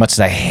this. As much as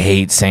I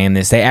hate saying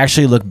this, they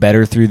actually look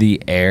better through the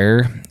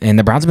air, and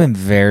the Browns have been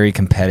very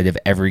competitive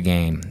every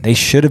game. They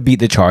should have beat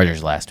the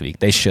Chargers last week.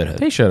 They should have.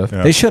 They should have.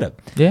 Yeah. They should have.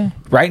 Yeah.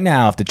 Right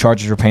now, if the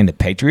Chargers were playing the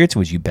Patriots,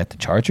 would you bet the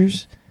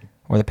Chargers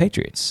or the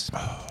Patriots?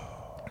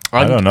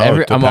 I don't know.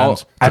 It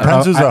depends.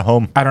 Depends who's at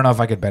home. I don't know if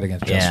I could bet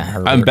against Justin Yeah.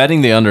 Herbert. I'm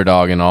betting the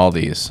underdog in all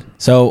these.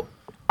 So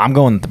I'm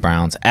going with the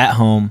Browns at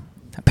home.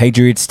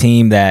 Patriots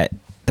team that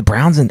the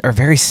Browns are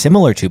very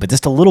similar to, but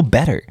just a little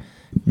better.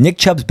 Nick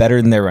Chubb's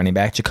better than their running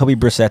back. Jacoby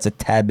Brissett's a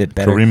tad bit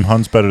better. Kareem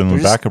Hunt's better than the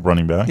They're just- backup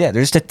running back. Yeah,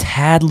 they're just a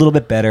tad little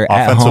bit better.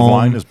 At Offensive home.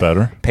 line is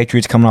better.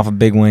 Patriots coming off a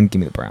big win. Give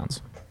me the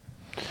Browns.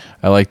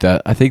 I like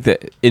that. I think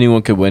that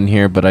anyone could win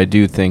here, but I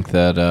do think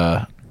that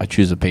I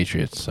choose the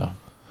Patriots. So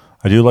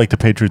I do like the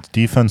Patriots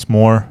defense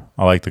more.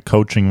 I like the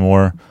coaching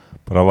more,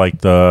 but I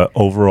like the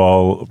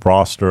overall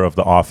roster of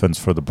the offense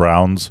for the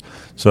Browns.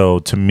 So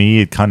to me,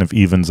 it kind of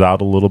evens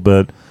out a little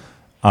bit.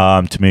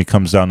 To me, it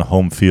comes down to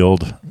home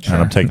field, and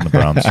I'm taking the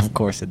Browns. Of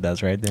course it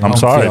does, right there. I'm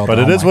sorry, field, but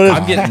oh it is my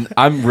what it is.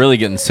 I'm really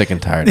getting sick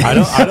and tired. I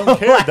don't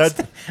care.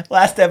 That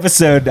Last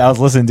episode, I was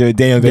listening to it.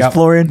 Daniel goes, Yep.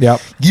 Florian, Yep.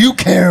 you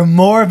care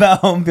more about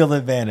home field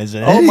advantage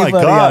than Oh my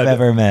anybody God. I've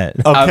ever met.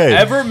 okay.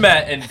 I've ever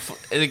met, and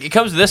it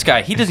comes to this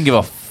guy. He doesn't give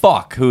a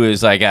fuck who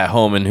is like at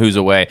home and who's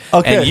away.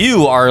 Okay. And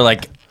you are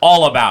like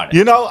all about it.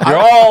 You know, you're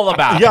all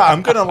about it. Yeah,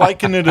 I'm gonna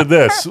liken it to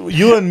this.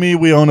 You and me,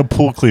 we own a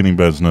pool cleaning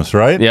business,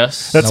 right?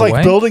 Yes. That's No like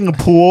way. building a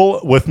pool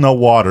with no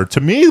water.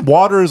 To me,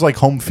 water is like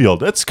home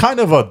field. It's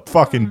kind of a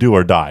fucking do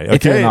or die. Okay,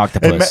 If you're an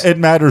octopus. It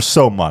matters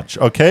so much.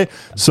 Okay,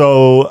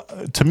 so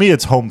to me,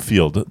 it's home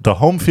field. The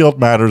home field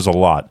matters a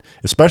lot,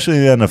 especially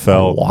in the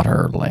NFL.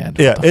 Waterland.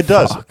 Yeah, What the it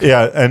does. fuck?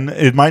 Yeah, and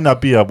it might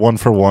not be a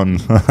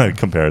 1-for-1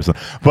 comparison,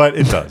 but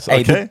it does.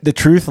 Hey, Okay. the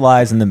truth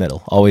lies in the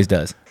middle. Always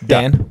does.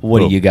 Dan, what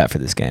do Boom. you got for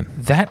this game?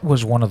 That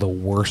was one of the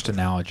worst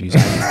analogies.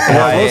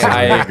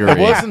 I agree. It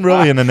wasn't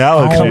really an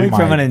analogy. Oh Coming my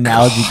from an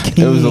analogy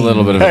king. It was a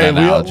little bit of Hey, an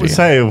we all,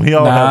 analogy. we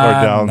all have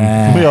our down.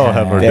 Nah, we all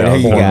have our Dan,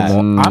 who you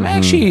down.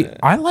 got?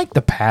 I like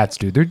the Pats,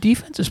 dude. Their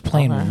defense is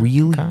playing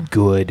really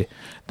good.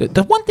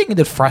 The one thing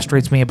that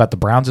frustrates me about the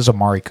Browns is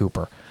Amari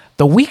Cooper.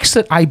 The weeks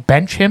that I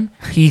bench him,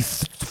 he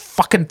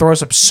fucking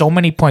throws up so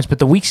many points. But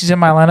the weeks he's in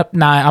my lineup,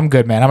 nah, I'm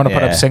good, man. I'm gonna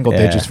put up Yeah, single yeah.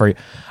 digits for you.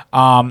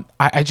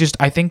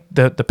 I think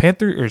the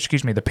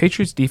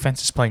Patriots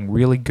defense is playing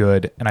really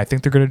good, and I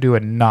think they're gonna do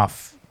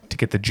enough to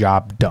get the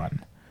job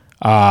done.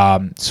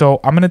 So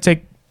I'm gonna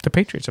take the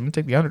Patriots. I'm gonna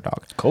take the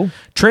underdog. Cool.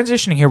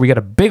 Transitioning here, we got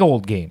a big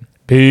old game.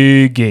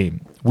 Big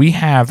game. We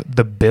have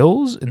the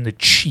Bills and the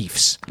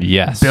Chiefs.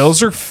 Yes.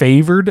 Bills are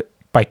favored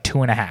by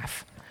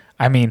 2.5.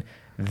 I mean,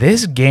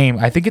 this game,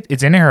 I think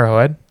it's in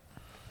Arrowhead.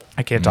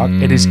 I can't talk.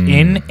 It is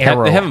in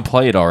Arrowhead. They haven't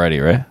played already,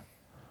 right?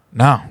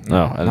 No.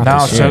 No. I don't No,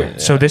 think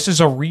so this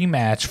is a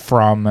rematch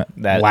from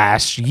That-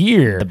 last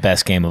year. The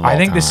best game of all I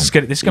think time. this is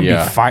gonna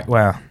Yeah. be fight.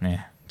 Well, yeah,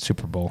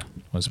 Super Bowl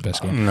was the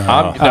best game.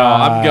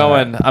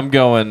 I'm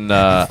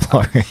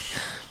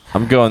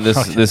going.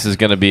 This is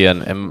going to be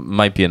it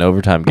might be an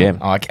overtime game.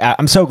 Oh,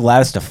 I'm so glad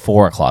it's the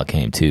 4 o'clock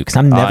game too, because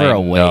I'm never I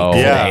awake know. for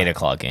Yeah. the 8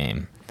 o'clock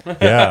game.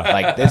 Yeah.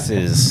 Like this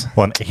is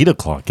Well, an 8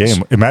 o'clock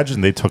game.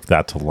 Imagine they took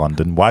that to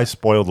London. Why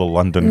spoil the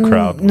London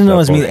crowd? with no,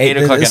 that it's me. bullshit? 8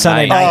 o'clock the at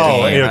Sunday night. night Oh,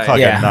 game. 8 o'clock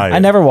yeah, at night. I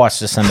never watched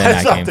the Sunday I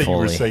night thought game that you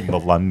were fully. saying the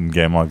London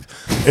game.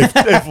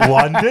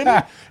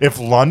 If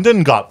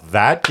London got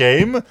that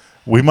game,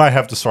 we might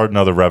have to start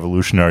another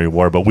revolutionary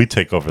war. But we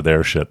take over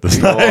their shit this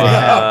night,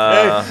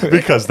 okay?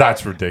 Because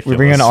that's ridiculous. We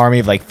bring an army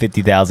of like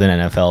 50,000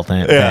 NFL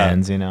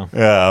fans. You know.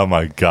 Yeah. Oh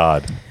my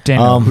God.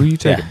 Daniel, who are you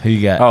taking? Who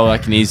you got? Oh, I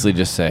can easily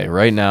just say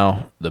right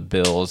now the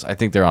Bills. I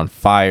think they're on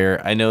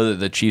fire. I know that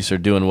the Chiefs are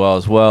doing well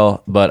as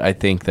well, but I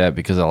think that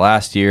because of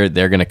last year,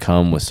 they're going to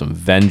come with some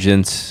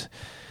vengeance,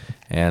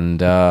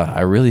 and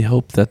I really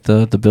hope that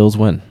the Bills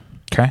win.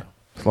 Okay,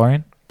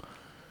 Florian,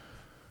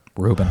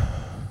 Ruben.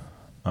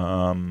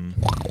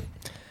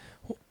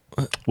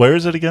 Where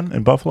is it again?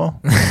 In Buffalo?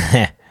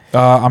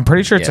 I'm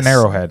pretty sure it's an Yes.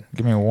 Arrowhead.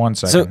 Give me 1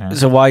 second. here.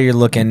 So while you're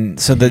looking,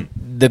 so the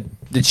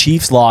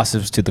Chiefs'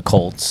 losses to the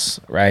Colts,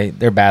 right?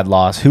 Their bad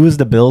loss. Who was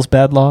the Bills'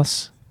 bad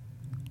loss?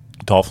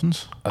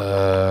 Dolphins?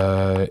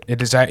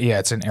 It is. Yeah,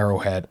 it's an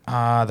Arrowhead.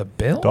 The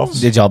Bills.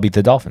 Dolphins? Did y'all beat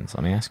the Dolphins?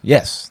 Let me ask.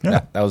 Yes,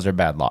 Yeah. that was their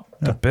bad loss.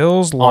 The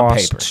Bills On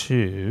lost paper.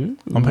 to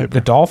On paper.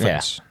 the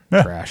Dolphins.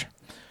 Yeah. Trash.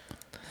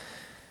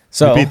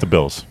 So You beat the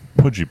Bills.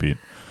 Who'd you beat?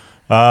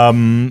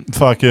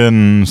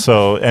 Fucking.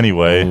 So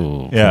anyway,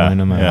 Ooh, yeah, point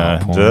 'em out, yeah.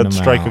 point Did that 'em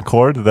strike a out.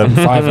 chord? Did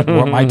that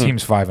Well, my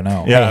team's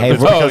 5-0. Yeah, Hey,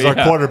 it's we're- because oh, our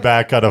yeah.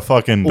 quarterback got a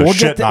fucking the We'll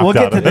shit get to- knocked we'll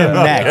get out to of them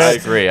him. next. I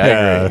agree. I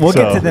agree. we'll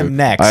get to them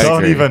next. I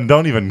Don't agree.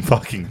 don't even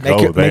fucking Make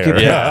go it- make there.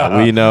 it- Yeah,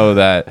 we know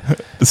that.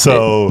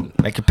 So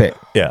Make a pick.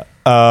 yeah,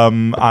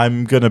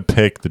 I'm gonna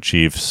pick the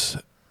Chiefs.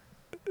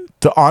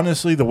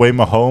 Honestly, the way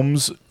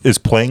Mahomes is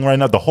playing right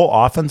now, the whole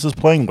offense is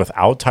playing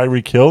without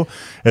Tyreek Hill,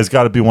 has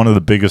got to be one of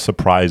the biggest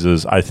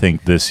surprises I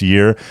think this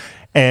year.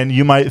 And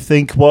you might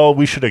think, well,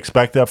 we should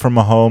expect that from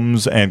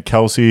Mahomes, and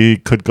Kelsey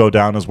could go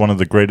down as one of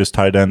the greatest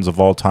tight ends of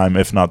all time,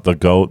 if not the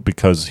GOAT,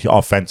 because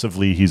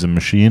offensively he's a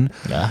machine.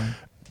 Yeah.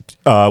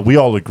 We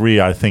all agree,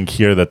 I think,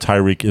 here that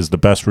Tyreek is the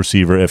best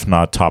receiver, if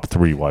not top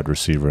 3 wide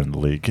receiver in the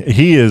league.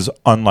 He is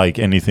unlike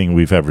anything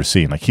we've ever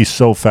seen. Like, he's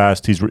so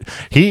fast.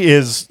 He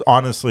is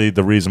honestly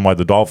the reason why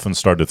the Dolphins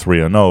started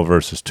 3-0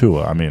 versus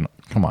Tua. I mean,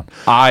 come on.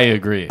 I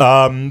agree.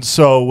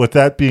 So with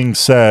that being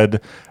said,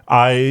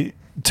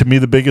 to me,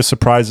 the biggest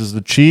surprise is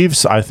the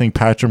Chiefs. I think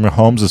Patrick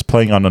Mahomes is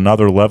playing on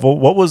another level.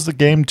 What was the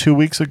game 2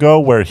 weeks ago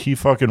where he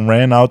fucking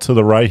ran out to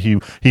the right?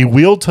 He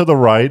wheeled to the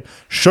right,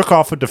 shook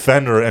off a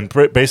defender, and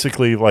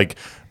basically like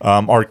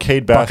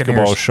arcade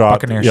basketball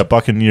shot.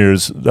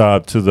 Buccaneers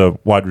to the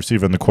wide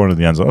receiver in the corner of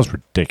the end zone. That was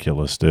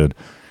ridiculous, dude.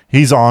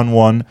 He's on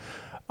one.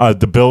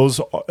 The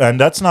Bills, and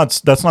that's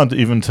not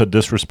even to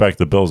disrespect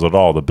the Bills at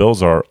all. The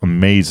Bills are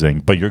amazing,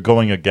 but you're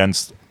going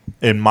against,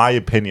 in my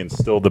opinion,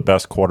 still the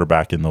best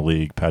quarterback in the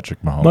league,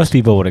 Patrick Mahomes. Most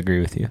people would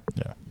agree with you.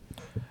 Yeah.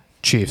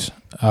 Chiefs.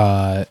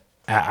 I'm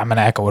going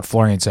to echo what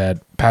Florian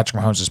said.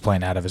 Patrick Mahomes is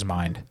playing out of his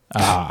mind.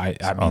 I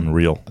mean,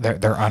 unreal.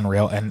 They're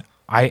unreal, and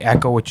I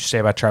echo what you say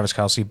about Travis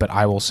Kelce, but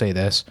I will say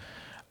this.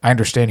 I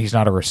understand he's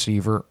not a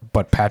receiver,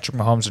 but Patrick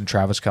Mahomes and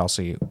Travis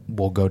Kelce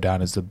will go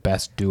down as the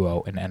best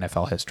duo in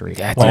NFL history.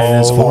 Yeah,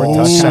 his 4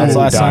 touchdowns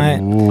last night.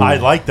 I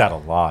like that a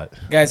lot.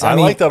 Guys, I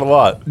like that a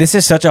lot. This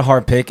is such a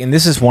hard pick, and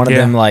this is one of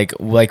them, like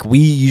we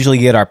usually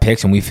get our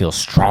picks and we feel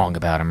strong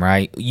about them,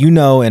 right? You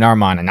know in our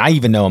mind, and I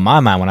even know in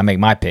my mind when I make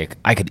my pick,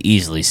 I could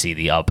easily see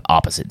the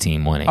opposite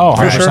team winning. Oh,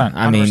 100%.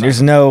 I mean,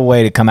 there's no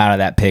way to come out of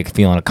that pick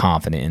feeling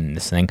confident in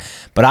this thing.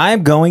 But I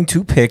am going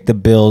to pick the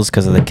Bills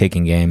because of the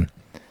kicking game.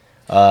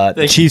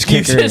 The Chiefs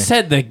kicker. You just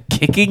said the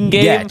kicking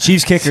game? Yeah,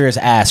 Chiefs kicker is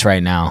ass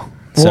right now.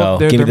 Well,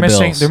 So give me the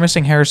Bills. They're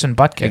missing Harrison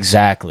Butker.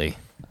 Exactly.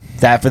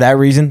 For that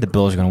reason, the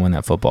Bills are going to win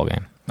that football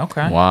game.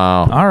 Okay.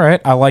 Wow. All right.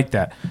 I like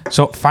that.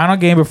 So, final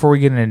game before we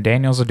get into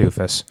Daniel's a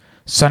doofus.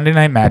 Sunday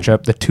night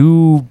matchup. The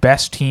two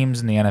best teams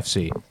in the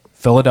NFC,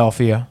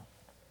 Philadelphia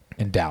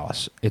and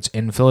Dallas. It's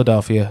in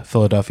Philadelphia.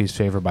 Philadelphia's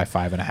favored by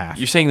 5.5.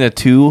 You're saying the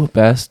two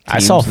best teams I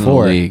saw in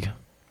 4. the league.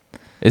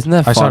 Isn't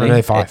that I saw funny?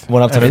 today 5.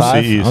 Went up to NFC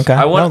 5? East. Okay.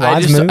 I want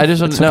lines just move. want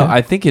to It's know. okay.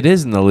 I think it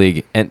is in the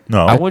league. And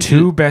No. I want Two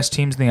you best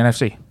teams in the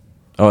NFC.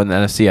 in the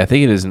NFC. I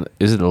think it is.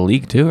 Is it a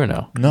league too or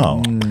no?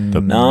 No.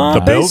 No.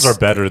 The Bills Based- are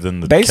better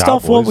than the Based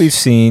Cowboys. off what we've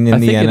seen in I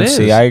the think it NFC,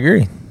 is. I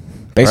agree.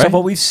 Based Right? off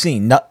what we've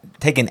seen,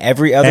 taking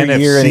every other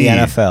year in the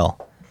NFC. NFL,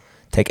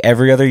 take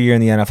every other year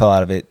in the NFL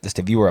out of it. Just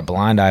if you were a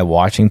blind eye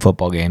watching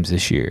football games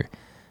this year,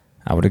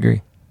 I would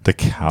agree. The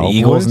Cowboys? The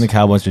Eagles and the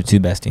Cowboys are two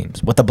best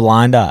teams with a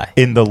blind eye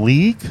in the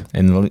league?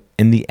 in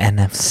the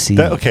NFC.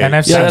 Okay.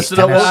 NFC. Yeah, That's that's,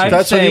 what what I'm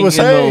that's what he saying was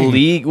in saying. the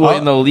league. Well,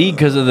 in the league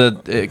because of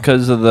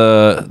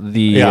the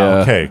Yeah,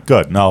 okay,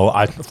 good. No,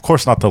 of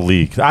course not the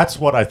league. That's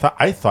what I thought.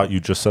 I thought you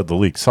just said the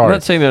league. I'm Sorry.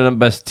 not saying they're the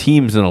best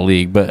teams in the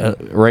league,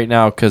 but right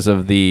now because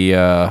of the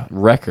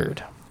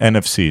record,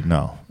 NFC,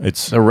 no.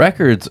 It's the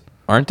records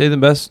aren't they the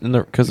best in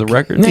the because the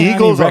records? the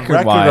Eagles on record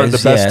are the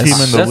record-wise, best yes. team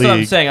in the That's league. what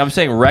I'm saying. I'm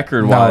saying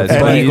record No, wise.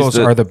 the Eagles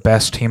are the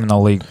best team in the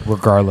league,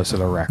 regardless of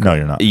the record. No,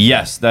 you're not.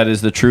 Yes, that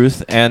is the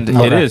truth, and it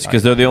Okay. is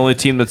because they're the only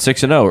team that's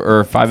 6-0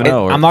 or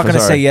 5-0. I'm not going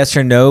to say yes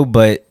or no,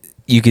 but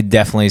you could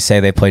definitely say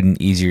they played an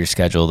easier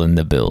schedule than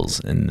the Bills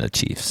and the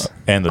Chiefs.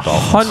 And the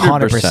Dolphins.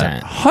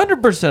 100%,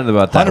 100%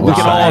 about that. We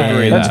can all 100%.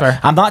 agree. That's that. fair.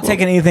 I'm not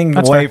taking anything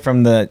That's away fair.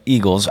 from the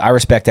Eagles. I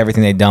respect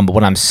everything they've done, but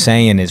what I'm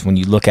saying is when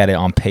you look at it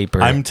on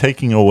paper, I'm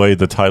taking away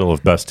the title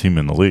of best team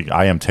in the league.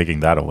 I am taking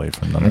that away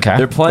from them. okay.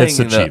 They're playing It's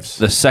the the Chiefs.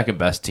 the second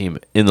best team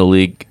in the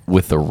league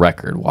with the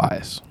record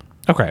wise.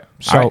 Okay,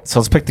 so, All right, so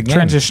let's pick the game.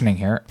 transitioning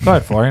here. Go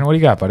ahead, Florian. What do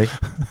you got, buddy?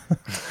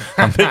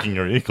 I'm picking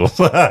your Eagles.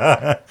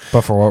 But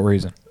for what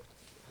reason?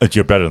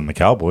 You're better than the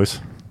Cowboys.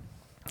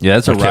 Yeah,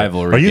 that's a Okay.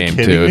 rivalry Are you game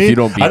kidding too. me? If you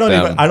don't beat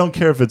them, I don't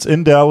care if it's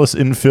in Dallas,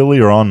 in Philly,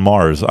 or on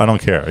Mars. I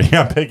don't care.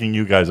 Yeah, I'm picking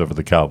you guys over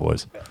the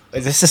Cowboys.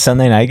 Is this a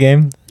Sunday night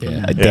game?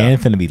 Yeah. Dan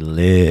finna be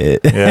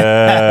lit.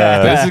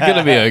 Yeah. this is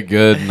gonna be a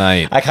good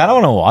night. I kind of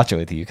want to watch it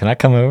with you. Can I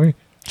come over?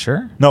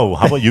 Sure. No,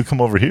 how about you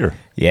come over here?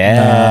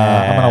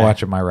 Yeah. I'm gonna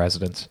watch at my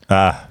residence.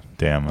 Ah,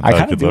 damn. I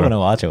kind of could do learn. want to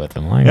watch it with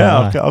them. Like,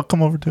 Yeah, I'll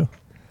come over too.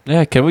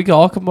 Yeah, can we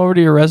all come over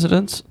to your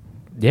residence?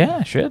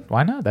 Yeah, shit.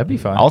 Why not? That'd be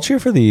fun. I'll cheer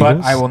for the Eagles.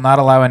 But I will not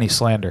allow any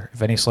slander.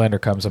 If any slander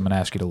comes, I'm gonna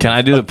ask you to leave. Can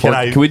I do the Can pork?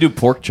 I- Can we do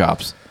pork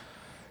chops?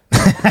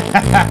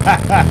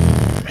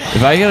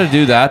 If I gotta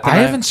do that, then I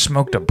haven't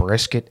smoked a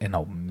brisket in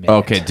a minute.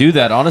 Okay, do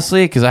that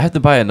honestly, because I have to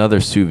buy another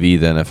sous vide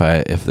then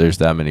if there's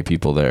that many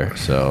people there.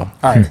 So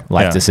All right.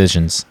 Life Yeah.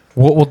 decisions.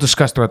 We'll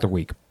discuss throughout the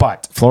week.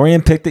 But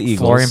Florian picked the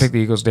Eagles. Florian picked the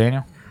Eagles.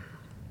 Daniel.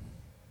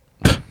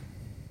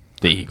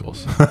 the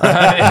Eagles.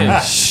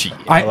 Shit.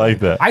 I like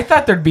that. I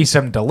thought there'd be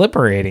some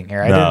deliberating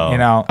here. I No. didn't. You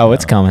know. Oh,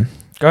 it's coming.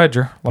 Go ahead,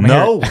 Drew. Let me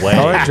No hear it. way.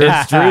 Go ahead, Drew.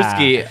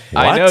 Drewski,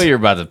 I What? know you're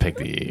about to pick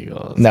the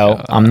Eagles.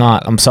 No, I'm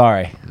not. I'm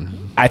sorry.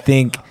 I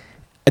think.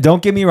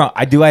 Don't get me wrong.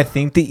 I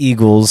think the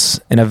Eagles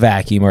in a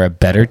vacuum are a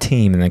better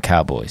team than the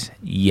Cowboys.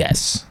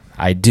 Yes,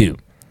 I do.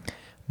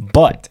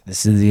 But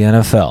this is the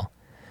NFL.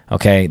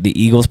 Okay, the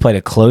Eagles played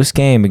a close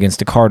game against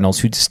the Cardinals,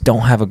 who just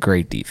don't have a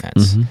great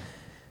defense.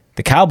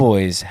 The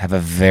Cowboys have a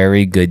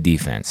very good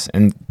defense,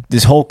 and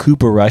this whole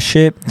Cooper Rush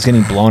shit is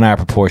getting blown out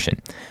of proportion.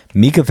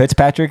 Mika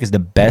Fitzpatrick is the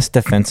best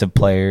defensive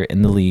player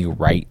in the league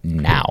right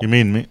now. You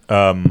mean me?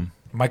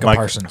 Micah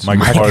Parsons.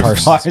 Micah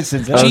Parsons. I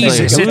was like,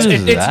 Jesus, who it's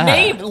is that?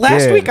 named.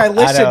 Last Dude, week I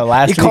listened. I know,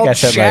 last he week called I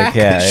said, Shaq like,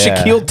 yeah.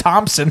 Shaquille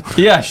Thompson.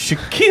 Yeah,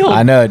 Shaquille.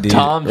 I know, dude.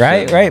 Thompson.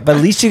 Right. But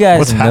at least you guys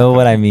What's know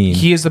what I mean.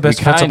 He is the best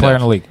We kind defensive player in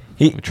of. the league.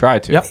 We try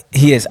to. Yep.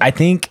 He is. I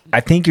think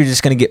you're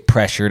just going to get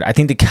pressured. I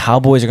think the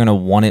Cowboys are going to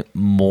want it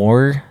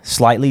more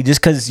slightly just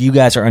because you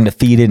guys are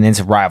undefeated and it's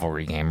a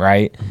rivalry game,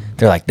 right?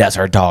 They're like, that's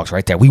our dogs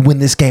right there. We win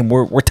this game,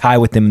 we're tied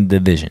with them in the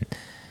division.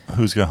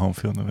 Who's got home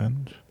field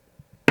advantage?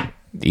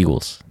 The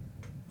Eagles.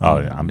 Oh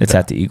yeah, It's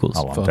at the Eagles.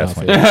 Oh, I'm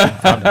definitely.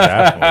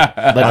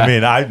 I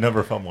mean, I've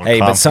never felt more. Hey,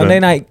 confident. but Sunday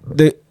night,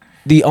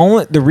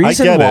 the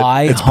reason I get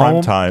why it. It's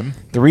home prime time.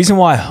 the reason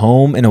why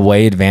home and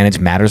away advantage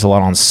matters a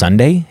lot on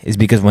Sunday is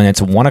because when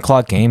it's a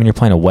 1:00 game and you're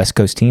playing a West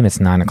Coast team, it's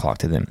 9:00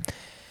 to them.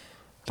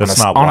 That's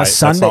on not a why.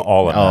 Sunday. That's not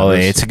all it Oh,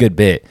 matters. it's a good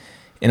bit.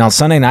 And on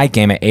Sunday night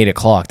game at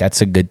 8:00,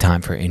 that's a good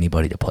time for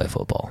anybody to play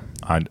football.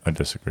 I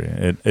disagree.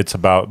 It's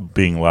about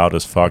being loud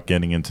as fuck,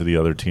 getting into the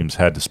other team's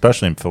head,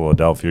 especially in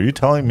Philadelphia. Are you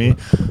telling me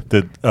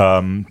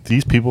that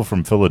these people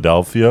from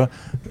Philadelphia,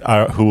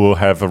 who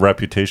have a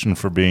reputation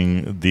for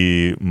being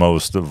the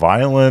most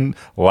violent,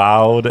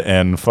 loud,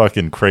 and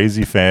fucking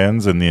crazy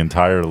fans in the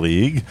entire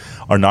league,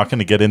 are not going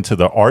to get into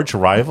the arch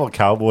rival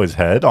Cowboys'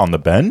 head on the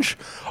bench?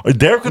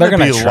 They're going to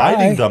be try.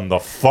 lighting them the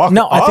fuck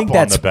No, up I think on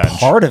that's the bench.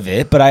 part of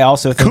it, but I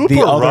also think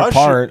the other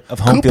part of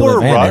home field Cooper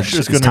advantage Rush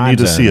is going to time need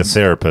to see a zones.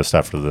 therapist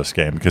after this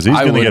game because he's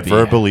I going to would get be.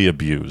 verbally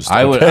abused.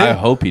 I would. okay? I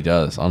hope he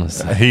does.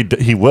 Honestly,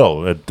 He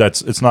will.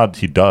 It's not.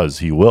 He does.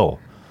 He will.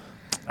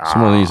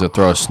 someone needs to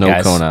throw a snow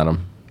Guys. cone at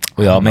him.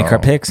 We all make our No.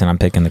 picks, and I'm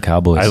picking the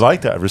Cowboys. I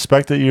like that. I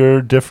respect that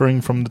you're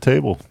differing from the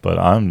table, but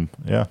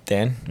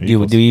Dan, do you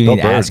Eagles. need Go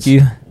to ask Birds.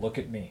 you? Look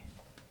at me.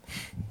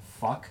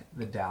 Fuck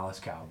the Dallas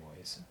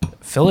Cowboys.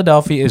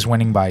 Philadelphia is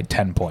winning by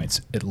 10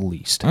 points at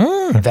least.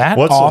 That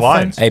What's the line?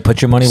 offense. Hey,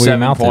 put your money where your 7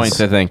 mouth points,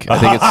 is. I think. I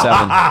think it's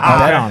 7.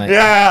 Bet on it.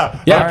 Yeah.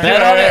 Yeah,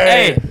 bet on it.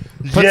 Okay.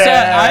 Hey, put Yeah.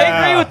 that.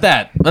 I agree with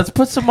that. Let's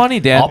put some money,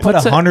 Dan. I'll put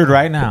Put some- 100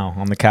 right now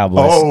on the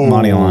Cowboys Oh.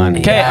 money line.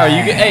 Okay, are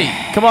you?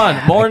 Hey, come on,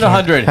 more than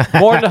 100.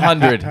 More than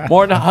 100.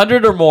 More than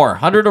 100 or more.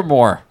 100 or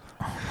more.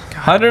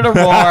 100 or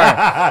more.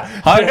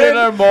 100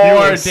 or You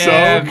more, are so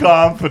Dan.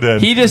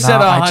 confident. He just No, said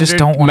I 100. just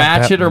don't wanna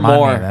match bet it or money.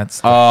 more. That's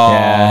the-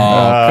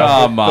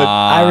 Oh, come on.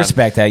 I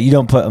respect that. You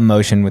don't put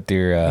emotion with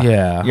your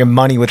Yeah. your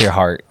money with your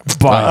heart.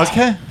 But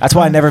okay. That's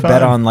why I never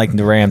bet Fine. on like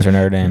the Rams or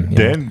Notre Dame. you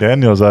know.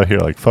 Daniel's out here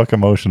like fuck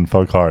emotion,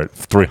 fuck heart.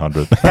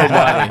 300.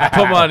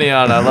 Put money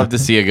on. I'd love to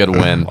see a good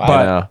win.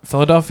 but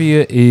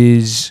Philadelphia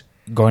is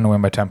going to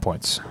win by 10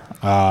 points.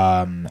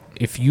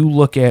 If you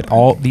look at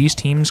all these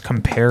teams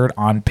compared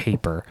on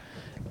paper,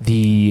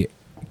 the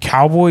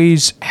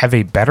Cowboys have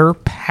a better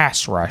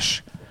pass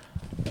rush,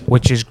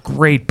 which is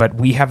great, but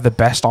we have the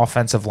best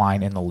offensive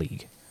line in the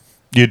league.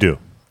 You do.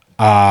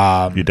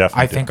 You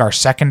definitely I do. think our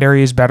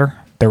secondary is better.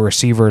 The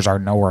receivers are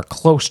nowhere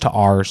close to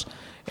ours.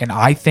 And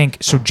I think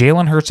so.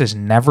 Jalen Hurts has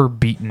never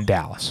beaten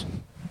Dallas.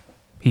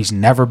 He's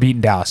never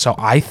beaten Dallas. So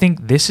I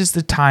think this is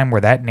the time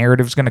where that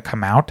narrative is going to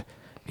come out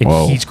and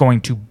Whoa. he's going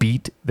to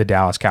beat the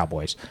Dallas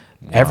Cowboys.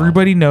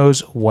 Everybody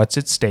knows what's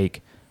at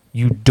stake.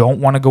 You don't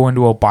want to go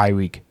into a bye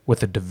week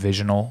with a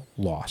divisional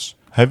loss.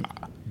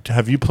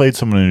 Have you played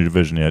someone in your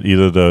division yet?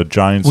 Either the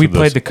Giants We or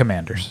played the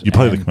Commanders. You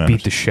played the and Commanders.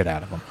 Beat the shit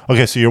out of them.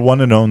 Okay, so you're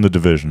 1-0 in the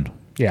division.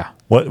 Yeah.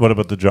 What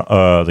about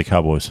the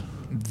Cowboys?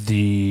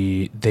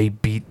 They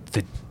beat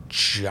the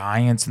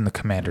Giants and the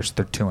Commanders.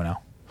 They're 2-0.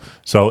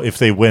 So if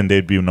they win,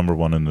 they'd be number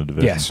 1 in the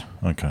division. Yes.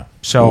 Okay.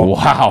 So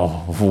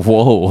Wow.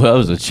 Whoa. That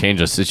was a change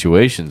of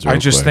situations. I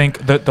real just quick.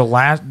 think that the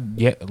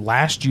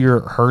last year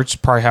Hurts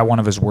probably had one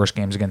of his worst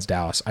games against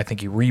Dallas. I think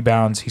he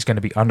rebounds. He's going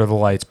to be under the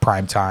lights,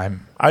 prime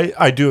time.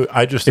 I do.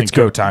 I just think It's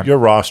go time. Your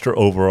roster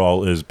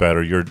overall is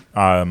better. Their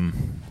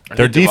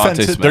think defense.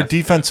 Devontae Their Smith.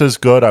 defense is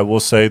good. I will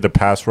say the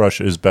pass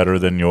rush is better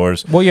than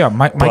yours. Well, yeah,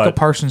 Michael But-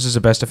 Parsons is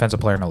the best defensive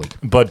player in the league.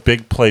 But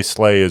big play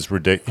Slay is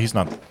ridiculous. He's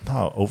not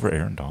over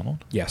Aaron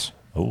Donald. Yes,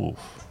 Oh.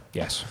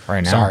 yes.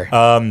 Right now.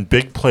 Sorry.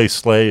 Big play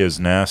Slay is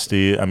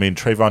nasty. I mean,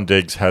 Trayvon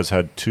Diggs has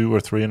had 2 or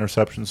 3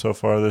 interceptions so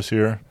far this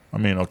year. I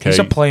mean, okay. He's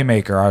a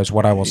playmaker, is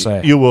what I will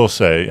say. You will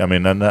say. I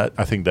mean, and that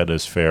I think that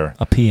is fair.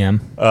 A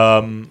PM.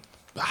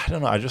 I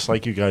don't know. I just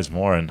like you guys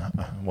more, and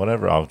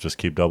whatever. I'll just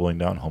keep doubling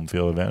down. Home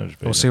field advantage,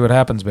 baby. We'll see what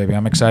happens, baby.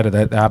 I'm excited.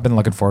 I've been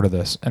looking forward to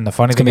this. And the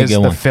funny thing gonna is, be a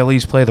good the one.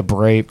 Phillies play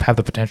the have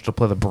the potential to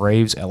play the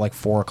Braves at like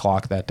 4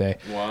 o'clock that day.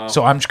 Wow.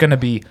 So I'm just going to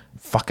be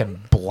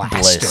fucking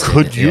blasted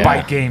Could you-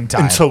 by game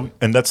time.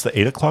 And that's the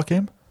 8 o'clock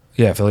game.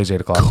 Yeah, Phillies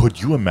 8 o'clock.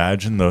 Could you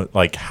imagine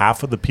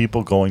half of the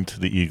people going to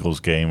the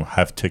Eagles game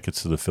have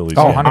tickets to the Phillies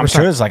Oh, game? 100%. I'm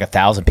sure there's like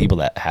 1,000 people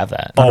that have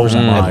that. Oh at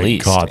my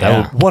least. god!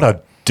 Yeah. What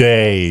a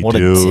day, What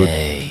dude! a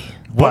day.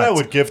 What I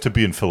would give to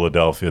be in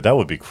Philadelphia, that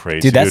would be crazy.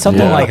 Dude, that's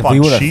something Load like up if we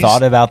on would have cheese-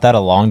 thought about that a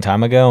long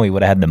time ago and we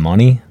would have had the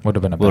money, Would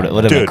have been a would bad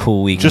have been Dude, a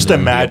cool week. just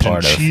imagine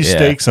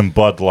cheesesteaks and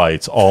Bud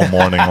Lights all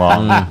morning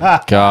long.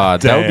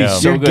 God, that would be Damn.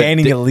 so You're good.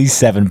 gaining at least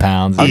 7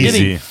 pounds. I'm Easy.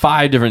 getting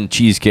 5 different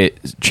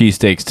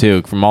cheesesteaks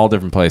too, from all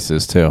different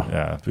places too.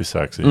 Yeah, be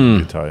sexy.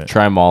 Be tight.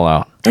 Try them all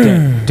out.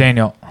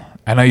 Daniel,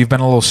 I know you've been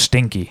a little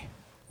stinky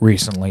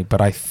recently,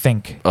 but I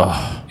think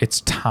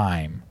it's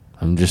time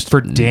I'm just for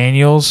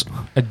Daniel's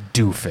a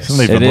doofus.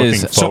 They've been It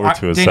looking is. forward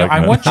to a Daniel, segment.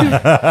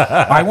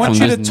 I want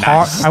you to I'm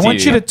talk. just I want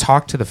you to nasty.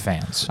 talk to the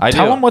fans. I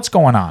Tell do. them what's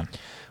going on.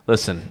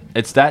 Listen,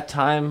 it's that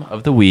time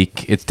of the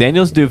week. It's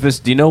Daniel's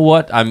Doofus. Do you know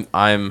what?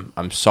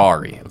 I'm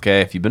sorry.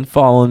 Okay, if you've been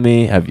following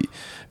me, if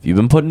you've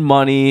been putting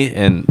money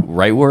and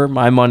right where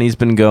my money's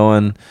been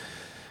going,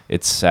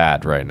 it's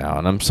sad right now,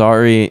 and I'm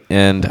sorry.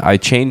 And I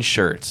changed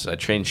shirts.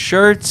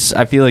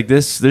 I feel like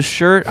this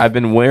shirt I've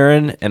been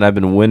wearing, and I've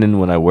been winning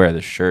when I wear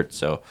this shirt.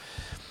 So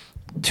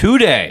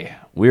today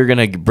we're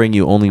gonna bring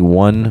you only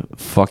one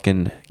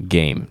fucking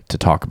game to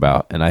talk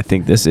about, and I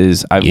think this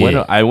is.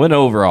 I went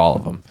over all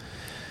of them.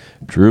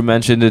 Drew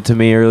mentioned it to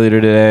me earlier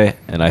today,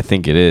 and I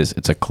think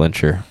it's a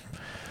clincher.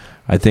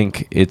 I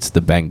think it's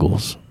the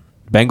Bengals.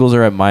 Bengals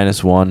are at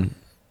 -1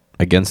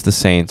 against the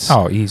Saints.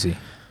 Oh, easy.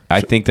 I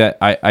think that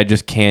I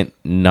just can't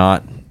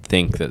not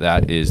think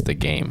that is the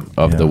game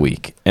of the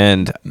week,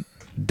 and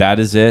that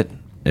is it.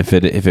 If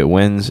it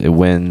wins, it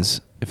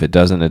wins. If it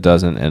doesn't, it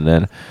doesn't. And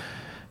then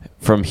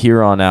from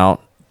here on out,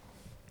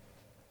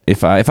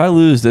 if I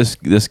lose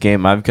this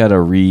game, I've got to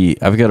really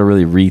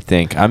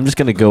rethink. I'm just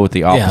gonna go with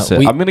the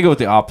opposite. I'm gonna go with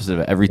the opposite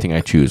of everything I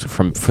choose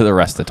for the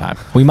rest of the time.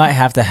 We might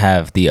have to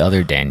have the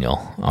other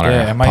Daniel on our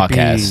it might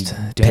podcast.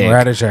 be Dan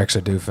Radishak's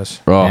a doofus.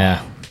 Oh, Yeah,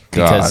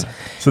 God.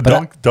 So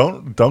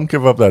don't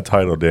give up that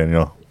title,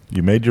 Daniel.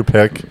 You made your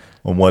pick.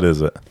 And what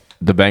is it?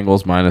 The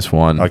Bengals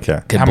 -1. Okay.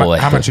 good How boy.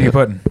 much are you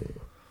putting?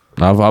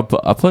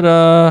 I'll put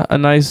a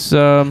nice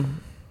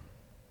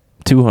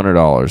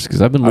 $200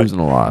 because I've been losing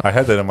a lot. I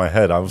had that in my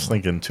head. I was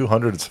thinking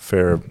 200 is a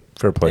fair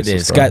place It to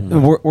is. start.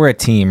 We're a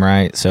team,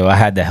 right? So I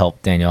had to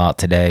help Daniel out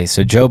today.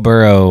 So Joe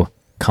Burrow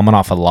coming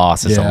off a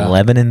loss is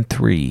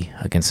 11-3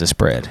 against the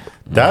spread.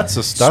 That's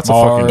a Smart.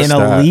 fucking An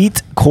stat.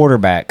 elite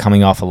quarterback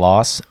coming off a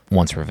loss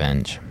wants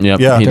revenge. Yep,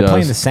 Yeah. he They're does.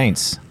 playing the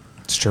Saints.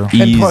 It's true.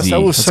 And plus, Easy.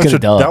 that was Let's get a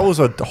dub. that was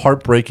a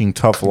heartbreaking,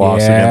 tough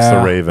loss against the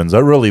Yeah. Ravens.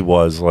 That really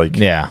was. Like,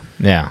 Yeah.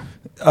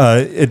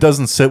 it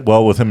doesn't sit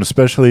well with him,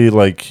 especially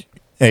like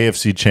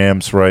AFC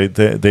champs, right?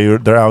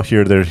 They're out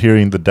here. They're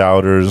hearing the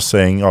doubters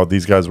saying, "Oh,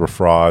 these guys were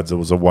frauds. It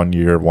was a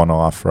 1-year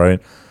one-off," right?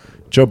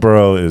 Joe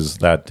Burrow is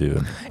that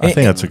dude. I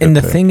think that's a good And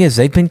the pick. thing is,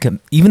 they've been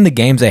even the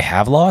games they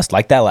have lost,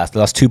 like they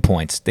lost 2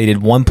 points. They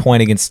did 1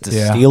 point against the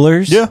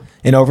Steelers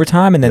in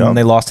overtime, and then when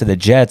they lost to the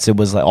Jets, it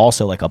was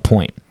also like a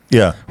point.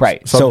 Yeah,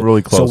 Right. Something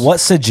really close. So what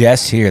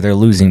suggests here they're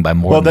losing by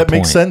more Well, than that a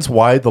makes point. sense.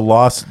 Why the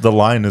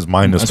line is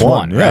 -1.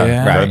 one, Yeah, right,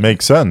 yeah. that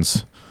makes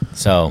sense.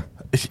 So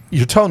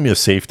You're telling me a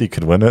safety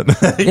could win it?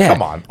 yeah,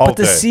 Come on, all but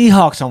the day.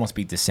 Seahawks almost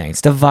beat the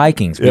Saints. The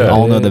Vikings, we Yeah.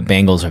 all know the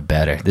Bengals are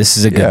better. This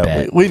is a good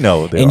bet. we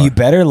know they And are. you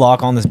better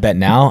lock on this bet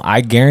now.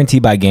 I guarantee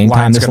by game time,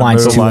 Line's this gonna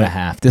line's move.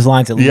 2.5. This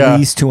line's at Yeah.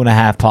 least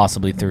 2.5,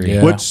 possibly 3.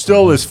 Yeah. Which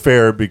still is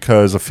fair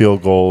because a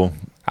field goal.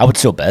 I would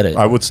still bet it.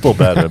 I would still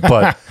bet it,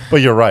 but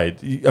you're right.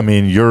 I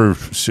mean, you're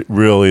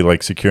really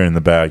like securing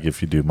the bag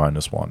if you do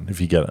 -1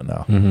 if you get it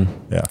now.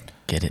 Yeah,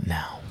 Get it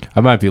now. I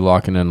might be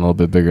locking in a little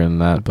bit bigger than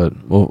that, but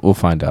we'll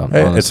find out. hey,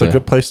 it's a honestly.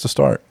 good place to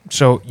start.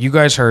 So you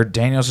guys heard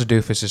Daniel's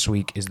doofus this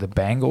week is the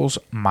Bengals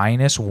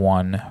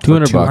 -1 for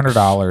 $200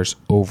 $200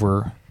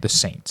 over the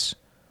Saints.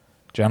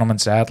 Gentlemen,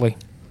 sadly,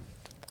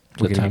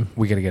 we Good gotta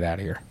time. get out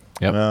of here.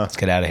 Yep. Let's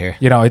get out of here.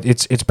 You know,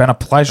 it's been a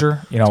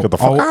pleasure. You know, get the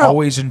fuck out.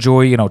 always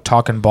enjoy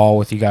talking ball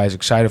with you guys.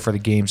 Excited for the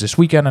games this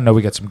weekend. I know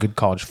we got some good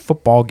college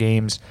football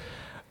games.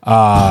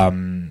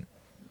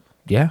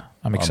 Yeah,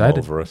 I'm excited.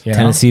 over it. You know?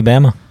 Tennessee,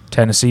 Bama.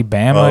 Tennessee,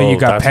 Bama. Oh, You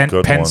got that's a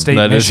good Penn one. State,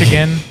 That is-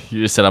 Michigan.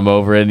 You just said I'm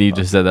over it, and you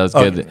just said that was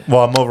good.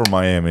 Well, I'm over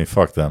Miami.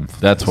 Fuck them.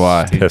 That's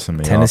why. It's pissing me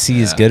off.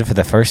 Tennessee is good for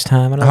the first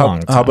time in a long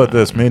time. How about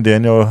this? Me and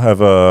Daniel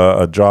have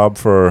a job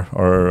for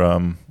our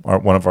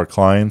one of our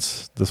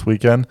clients this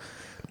weekend.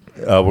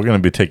 We're going to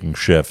be taking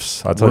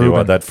shifts. I'll tell you Ruben.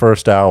 what, that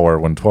first hour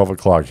when 12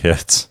 o'clock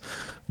hits,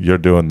 you're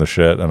doing the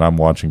shit, and I'm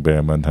watching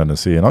Bama and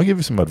Tennessee, and I'll give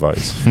you some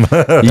advice. You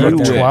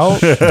 12,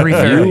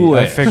 3:30. You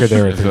I figured they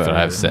were at That's what 3:30.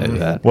 I've said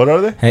that. What are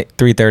they? Hey,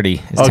 3:30.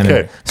 is Okay, Tennessee.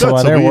 good. So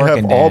while So they're we have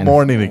working, all Dan,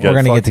 morning to get we're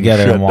gonna fucking get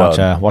together shit and watch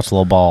done. watch a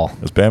little ball.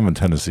 It's Bama and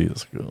Tennessee.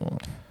 Is good. Well-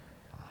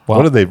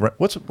 What are they?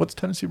 What's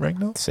Tennessee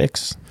ranked now?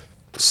 6.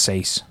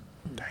 Sace.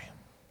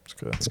 It's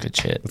good. It's good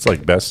shit. It's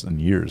like best in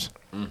years.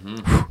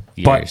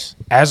 But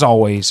as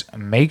always,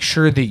 make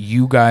sure that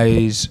you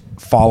guys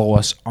follow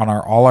us on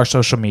all our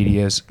social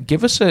medias.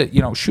 Give us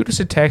shoot us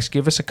a text,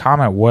 give us a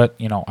comment.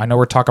 I know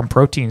we're talking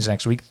proteins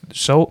next week,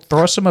 so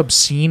throw us some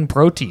obscene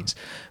proteins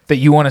that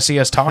you want to see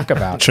us talk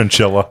about.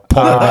 Chinchilla.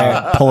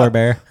 Polar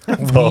bear.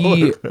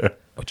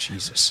 Oh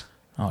Jesus!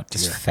 Oh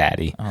It's dear!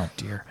 fatty. Oh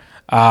dear!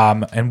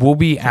 And we'll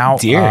be out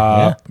Deer,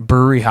 yeah.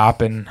 brewery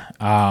hopping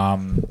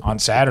on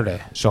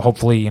Saturday. So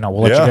hopefully, we'll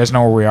let you Yeah. guys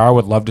know where we are.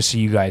 Would love to see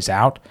you guys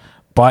out.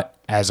 But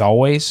as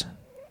always,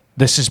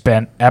 this has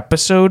been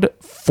episode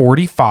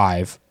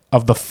 45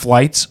 of the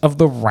Flights of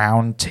the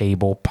Round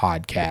Table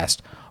podcast.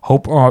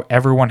 Hope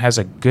everyone has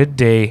a good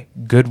day,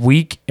 good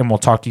week, and we'll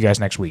talk to you guys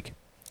next week.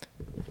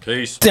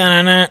 Peace.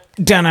 Da-na-na,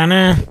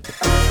 da-na-na.